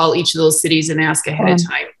want to call each of those cities and ask ahead of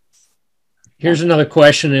time. Here's another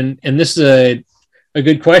question, and this is a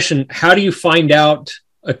good question. How do you find out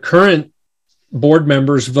a current board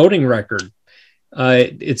member's voting record?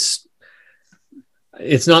 It's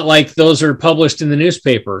not like those are published in the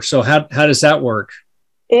newspaper. So how does that work?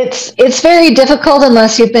 It's very difficult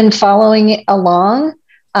unless you've been following it along.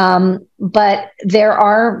 But there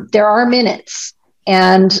are minutes.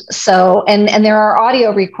 And so, and there are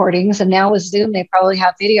audio recordings, and now with Zoom, they probably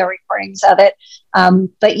have video recordings of it.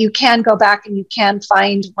 But you can go back and you can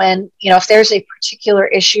find when, if there's a particular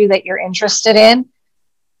issue that you're interested in,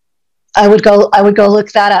 I would go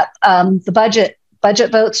look that up. The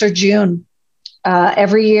budget votes are June.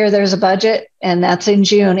 Every year there's a budget, and that's in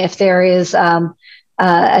June. If there is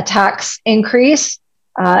a tax increase,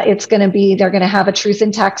 they're going to have a truth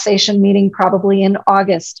in taxation meeting probably in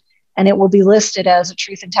August. And it will be listed as a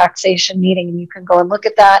truth and taxation meeting, and you can go and look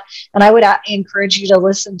at that. And I would encourage you to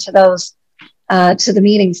listen to those, to the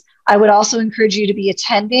meetings. I would also encourage you to be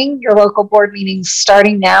attending your local board meetings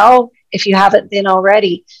starting now, if you haven't been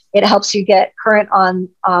already. It helps you get current on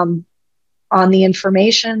the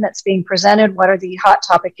information that's being presented. What are the hot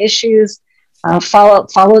topic issues?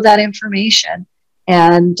 Follow that information,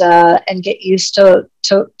 and get used to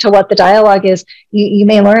what the dialogue is. You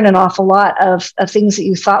may learn an awful lot of things that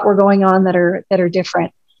you thought were going on that are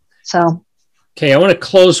different. So, okay, I want to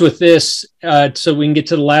close with this so we can get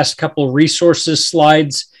to the last couple of resources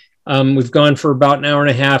slides. We've gone for about an hour and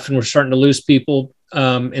a half, and we're starting to lose people.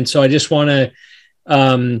 And so I just want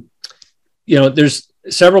to, there's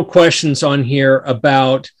several questions on here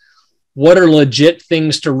about what are legit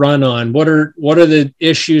things to run on. What are the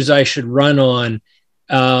issues I should run on?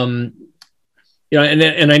 And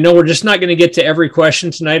I know we're just not going to get to every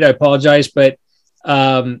question tonight. I apologize, but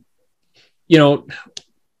when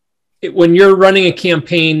you're running a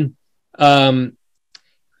campaign,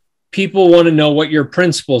 people want to know what your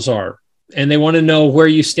principles are, and they want to know where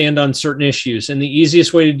you stand on certain issues. And the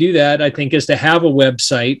easiest way to do that, I think, is to have a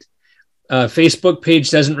website. Facebook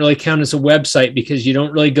page doesn't really count as a website because you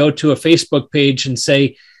don't really go to a Facebook page and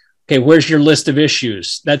say, okay, where's your list of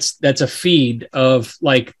issues? That's a feed of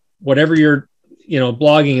like whatever you're,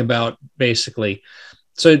 blogging about, basically.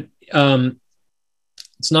 So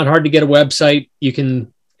it's not hard to get a website. You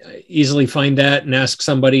can easily find that and ask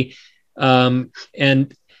somebody. I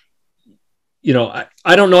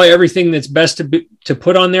don't know everything that's best to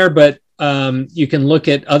put on there, but you can look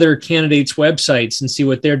at other candidates' websites and see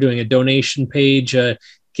what they're doing. A donation page,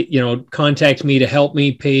 contact me to help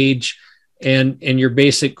me page, and your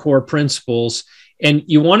basic core principles. and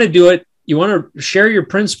you want to do it. You want to share your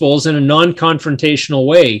principles in a non-confrontational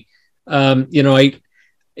way.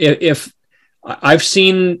 If I've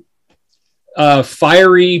seen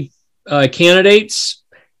fiery candidates,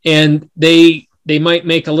 and they might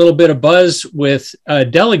make a little bit of buzz with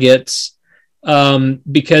delegates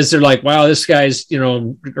because they're like, wow, this guy's,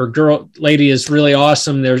 or lady is really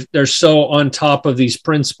awesome. They're so on top of these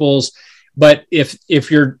principles. But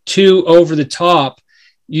if you're too over the top,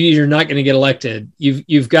 you're not going to get elected.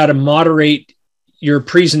 You've got to moderate your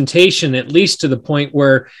presentation, at least to the point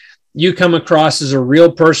where you come across as a real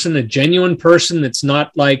person, a genuine person that's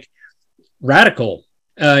not like radical.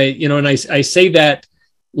 And I say that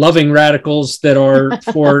loving radicals that are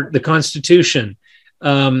for the Constitution.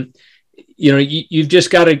 You've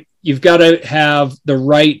got to have the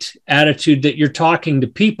right attitude that you're talking to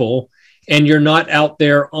people, and you're not out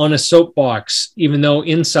there on a soapbox, even though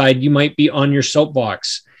inside you might be on your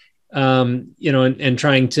soapbox, and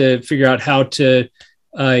trying to figure out how to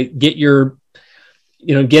get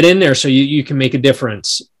in there so you can make a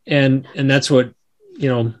difference. And that's what,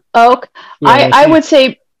 Oak, I would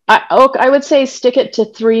say, I would say stick it to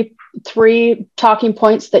three talking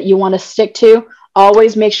points that you want to stick to.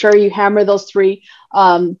 Always make sure you hammer those three.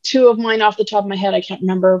 Two of mine off the top of my head, I can't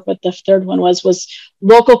remember what the third one was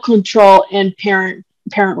local control and parent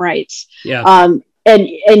rights. Yeah.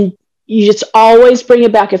 And you just always bring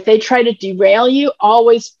it back. If they try to derail you,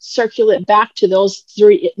 always circulate back to those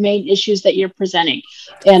three main issues that you're presenting,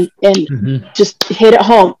 and just hit it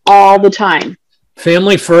home all the time.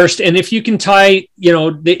 Family first. And if you can tie,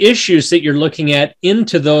 the issues that you're looking at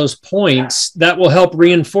into those points, that will help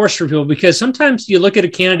reinforce for people, because sometimes you look at a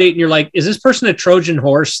candidate and you're like, is this person a Trojan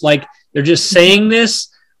horse? Like they're just saying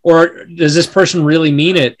this, or does this person really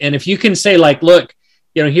mean it? And if you can say like, look,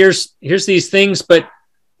 here's these things, but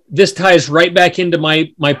this ties right back into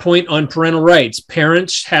my point on parental rights.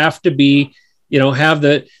 Parents have to be,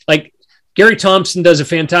 Gary Thompson does a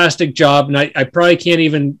fantastic job, and I probably can't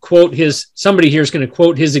even quote somebody here is going to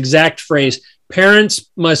quote his exact phrase. Parents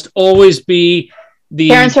must always be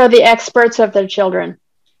parents are the experts of their children.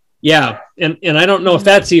 Yeah. And I don't know if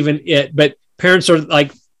that's even it, but parents are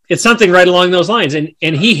like, it's something right along those lines. And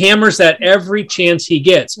he hammers that every chance he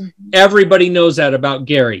gets. Mm-hmm. Everybody knows that about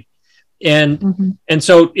Gary. And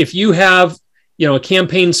so if you have, a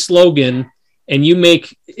campaign slogan and you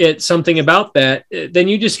make it something about that, then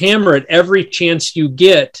you just hammer it every chance you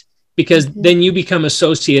get, because then you become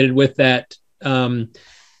associated with that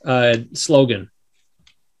slogan.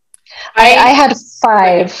 I had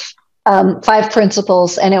five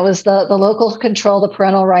principles, and it was the local control, the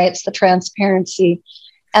parental rights, the transparency,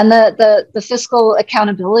 and the fiscal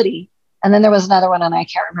accountability. And then there was another one, and I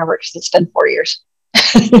can't remember because it's been 4 years.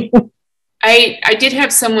 I did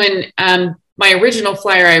have someone, my original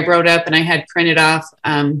flyer I wrote up and I had printed off.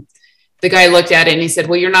 The guy looked at it and he said,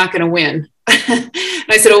 well, you're not going to win. And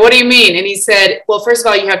I said, well, what do you mean? And he said, well, first of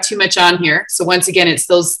all, you have too much on here. So once again, it's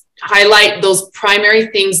highlight those primary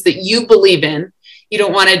things that you believe in. You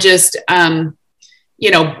don't want to just,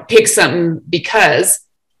 pick something because,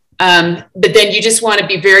 but then you just want to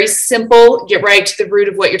be very simple, get right to the root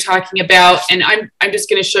of what you're talking about. And I'm just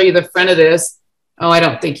going to show you the front of this. Oh, I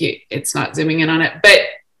don't think it's not zooming in on it, but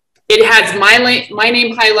it has my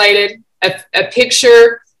name highlighted, a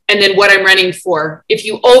picture, and then what I'm running for. If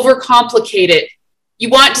you overcomplicate it, you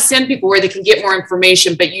want to send people where they can get more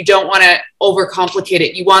information, but you don't want to overcomplicate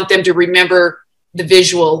it. You want them to remember the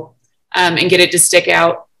visual and get it to stick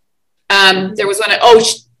out. There was one.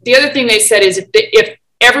 The other thing they said is if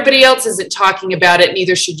everybody else isn't talking about it,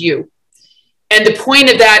 neither should you. And the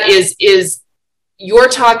point of that is your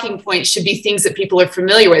talking point should be things that people are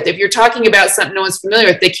familiar with. If you're talking about something no one's familiar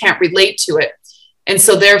with, they can't relate to it. And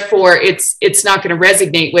so therefore it's not going to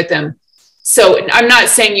resonate with them. So I'm not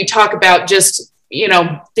saying you talk about just,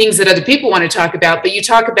 things that other people want to talk about, but you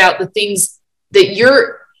talk about the things that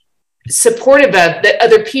you're supportive of that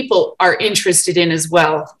other people are interested in as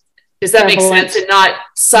well. Does that make sense? And not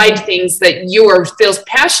side things that you feels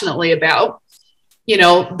passionately about,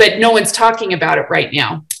 but no one's talking about it right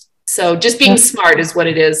now. So just being smart is what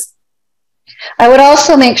it is. I would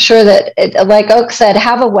also make sure that, like Oak said,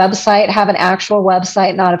 have a website, have an actual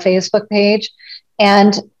website, not a Facebook page,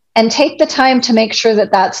 and take the time to make sure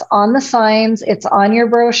that that's on the signs, it's on your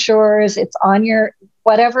brochures, it's on your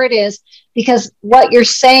whatever it is, because what you're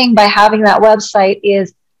saying by having that website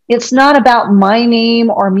is it's not about my name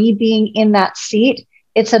or me being in that seat.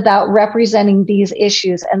 It's about representing these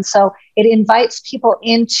issues. And so it invites people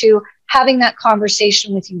into having that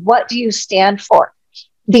conversation with you. What do you stand for?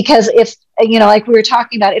 Because if, like we were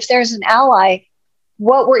talking about, if there's an ally,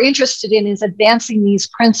 what we're interested in is advancing these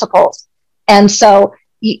principles. And so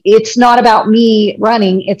it's not about me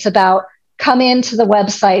running. It's about come into the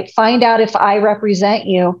website, find out if I represent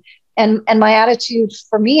you. And my attitude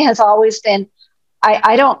for me has always been,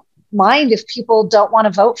 I don't mind if people don't want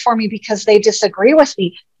to vote for me because they disagree with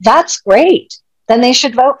me. That's great. Then they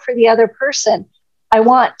should vote for the other person. I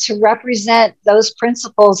want to represent those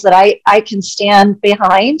principles that I can stand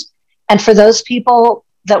behind. And for those people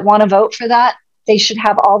that want to vote for that, they should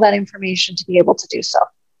have all that information to be able to do so.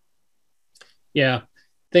 Yeah,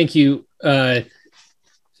 thank you. Let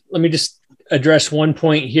me just address one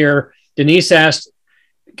point here. Denise asked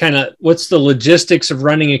kind of what's the logistics of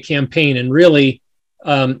running a campaign? And really,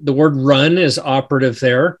 the word run is operative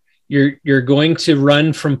there. You're going to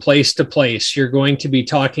run from place to place. You're going to be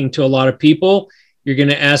talking to a lot of people. You're going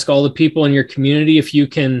to ask all the people in your community if you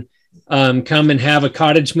can come and have a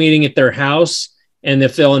cottage meeting at their house, and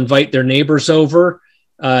if they'll invite their neighbors over.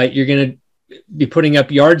 You're going to be putting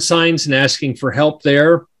up yard signs and asking for help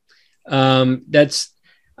there. That's,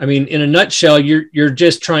 I mean, in a nutshell, you're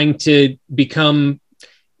just trying to become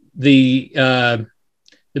the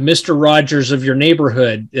Mr. Rogers of your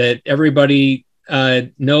neighborhood that everybody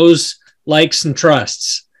knows, likes, and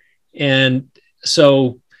trusts. And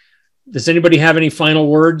so, does anybody have any final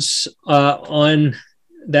words on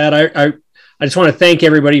that? I just want to thank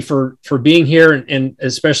everybody for being here, and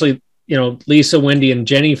especially, you know, Lisa, Wendy, and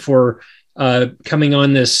Jenny for coming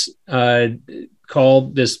on this call,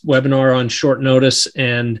 this webinar on short notice,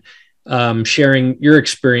 and sharing your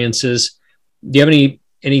experiences. Do you have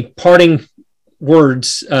any parting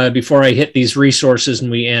words before I hit these resources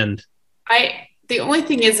and we end? The only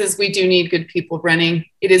thing is we do need good people running.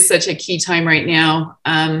 It is such a key time right now,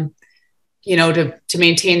 you know, to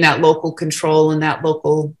maintain that local control and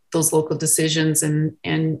those local decisions,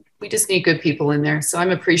 and we just need good people in there. So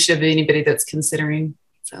I'm appreciative of anybody that's considering.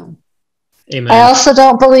 So, amen. I also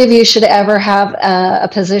don't believe you should ever have a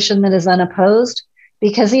position that is unopposed,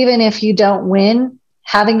 because even if you don't win,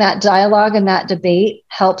 having that dialogue and that debate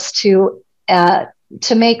helps to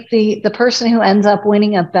make the person who ends up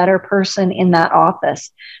winning a better person in that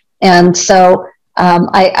office. And so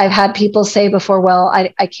I've had people say before, well,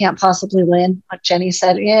 I can't possibly win. Like Jenny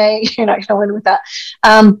said, yeah, you're not going to win with that.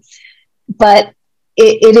 But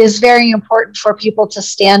it is very important for people to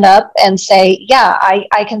stand up and say, yeah,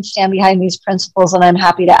 I can stand behind these principles and I'm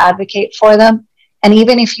happy to advocate for them. And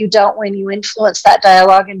even if you don't win, you influence that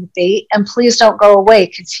dialogue and debate, and please don't go away.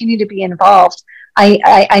 Continue to be involved.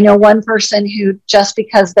 I know one person who, just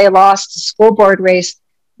because they lost a school board race,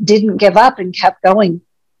 didn't give up and kept going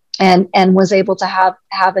and was able to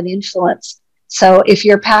have an influence. So if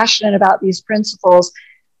you're passionate about these principles,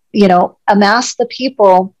 you know, amass the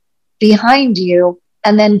people behind you,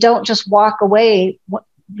 and then don't just walk away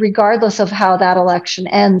regardless of how that election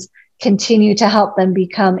ends. Continue to help them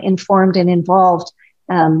become informed and involved,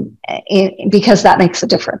 because that makes a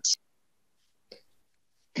difference.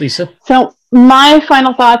 Lisa? So my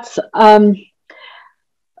final thoughts,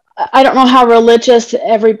 I don't know how religious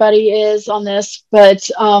everybody is on this, but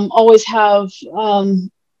always have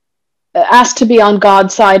asked to be on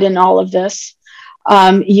God's side in all of this.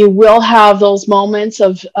 You will have those moments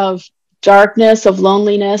of darkness, of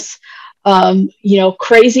loneliness, you know,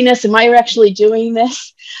 craziness. Am I actually doing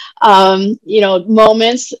this? You know,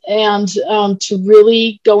 moments, and to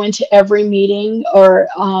really go into every meeting or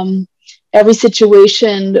every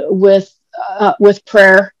situation with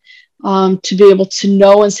prayer, to be able to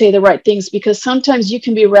know and say the right things, because sometimes you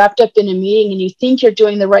can be wrapped up in a meeting and you think you're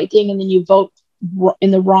doing the right thing and then you vote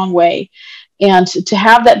in the wrong way. And to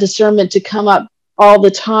have that discernment to come up all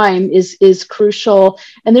the time is crucial.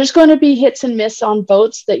 And there's going to be hits and miss on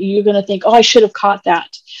votes that you're going to think, oh, I should have caught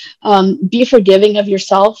that. Be forgiving of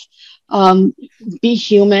yourself. Be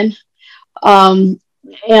human.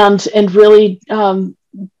 And really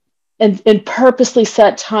and purposely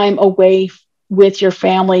set time away with your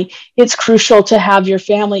family. It's crucial to have your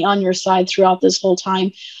family on your side throughout this whole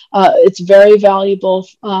time. It's very valuable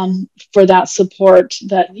for that support,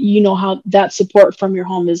 that you know how that support from your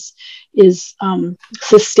home is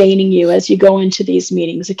sustaining you as you go into these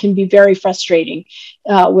meetings. It can be very frustrating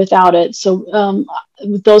without it. So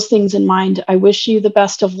with those things in mind, I wish you the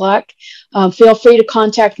best of luck. Feel free to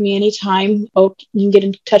contact me anytime. Oak, you can get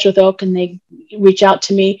in touch with Oak and they reach out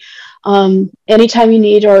to me anytime you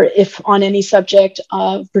need, or if on any subject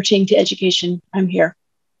pertaining to education, I'm here.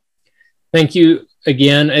 Thank you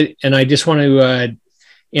again. And I just want to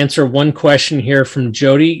answer one question here from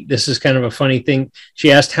Jody. This is kind of a funny thing.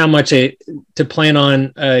 She asked how much to plan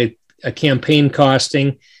on a campaign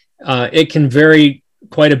costing. It can vary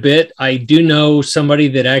quite a bit. I do know somebody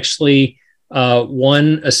that actually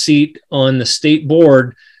won a seat on the state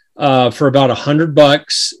board for about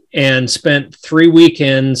 $100 and spent 3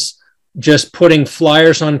 weekends just putting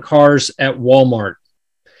flyers on cars at Walmart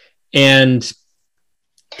and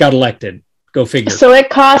got elected. Go figure. So I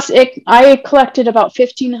collected about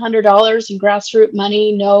 $1,500 in grassroots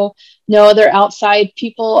money, no other outside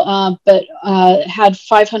people, but had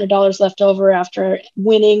 $500 left over after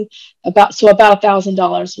winning. About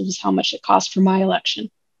 $1,000 was how much it cost for my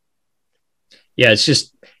election. Yeah, it's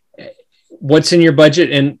just what's in your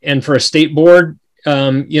budget, and for a state board,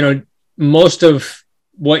 most of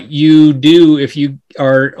what you do if you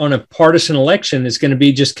are on a partisan election is going to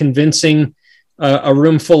be just convincing a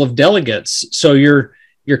room full of delegates. So your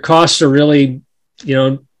costs are really,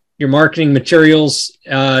 your marketing materials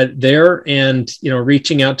there, and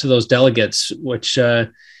reaching out to those delegates, which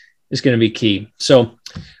is going to be key. So,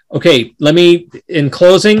 okay, in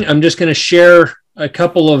closing, I'm just going to share a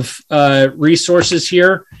couple of resources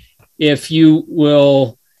here. If you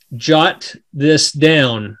will jot this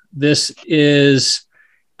down, this is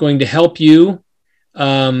going to help you.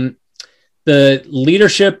 The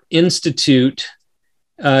Leadership Institute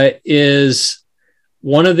is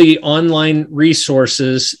one of the online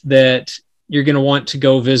resources that you're going to want to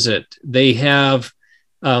go visit. They have,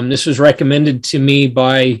 this was recommended to me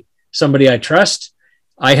by somebody I trust.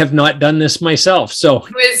 I have not done this myself. So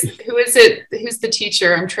who is it? Who's the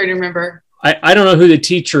teacher? I'm trying to remember. I don't know who the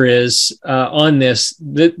teacher is on this.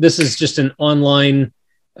 This is just an online,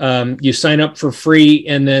 you sign up for free,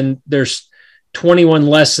 and then there's 21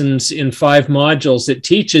 lessons in 5 modules that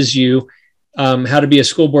teaches you how to be a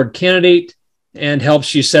school board candidate and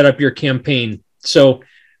helps you set up your campaign. So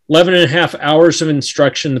 11 and a half hours of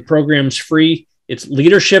instruction. The program's free. It's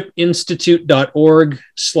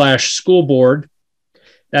leadershipinstitute.org/school board.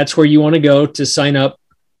 That's where you want to go to sign up.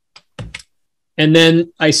 And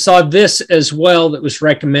then I saw this as well that was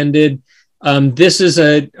recommended. This is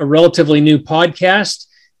a relatively new podcast.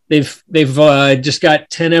 They've just got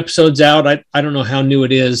 10 episodes out. I don't know how new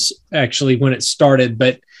it is actually when it started,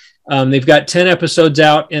 but they've got 10 episodes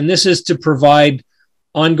out, and this is to provide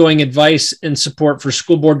ongoing advice and support for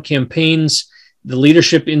school board campaigns. The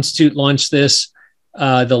Leadership Institute launched this,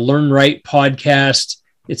 the Learn Right podcast.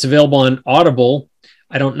 It's available on Audible.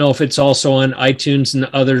 I don't know if it's also on iTunes and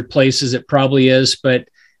other places. It probably is, but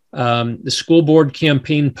the School Board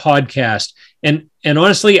Campaign podcast. And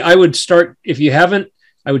honestly, I would start, if you haven't,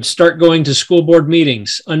 I would start going to school board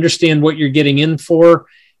meetings, understand what you're getting in for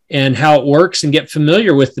and how it works, and get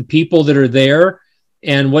familiar with the people that are there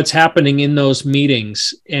and what's happening in those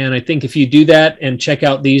meetings. And I think if you do that and check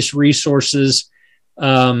out these resources,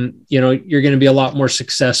 you're going to be a lot more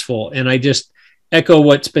successful. And I just echo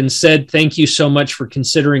what's been said. Thank you so much for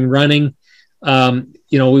considering running. We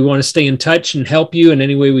want to stay in touch and help you in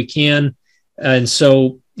any way we can. And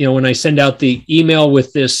so, when I send out the email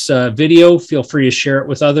with this video, feel free to share it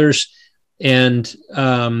with others. And,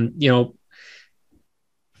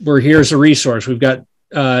 we're here as a resource. We've got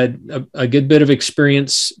a good bit of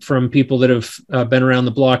experience from people that have been around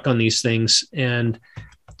the block on these things. And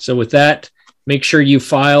so with that, make sure you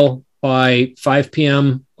file by 5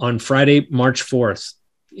 p.m. on Friday, March 4th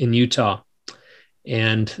in Utah.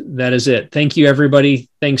 And that is it. Thank you, everybody.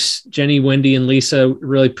 Thanks, Jenny, Wendy, and Lisa.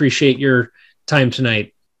 Really appreciate your time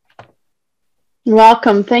tonight. You're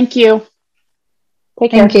welcome. Thank you. Take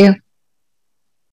care. Thank you.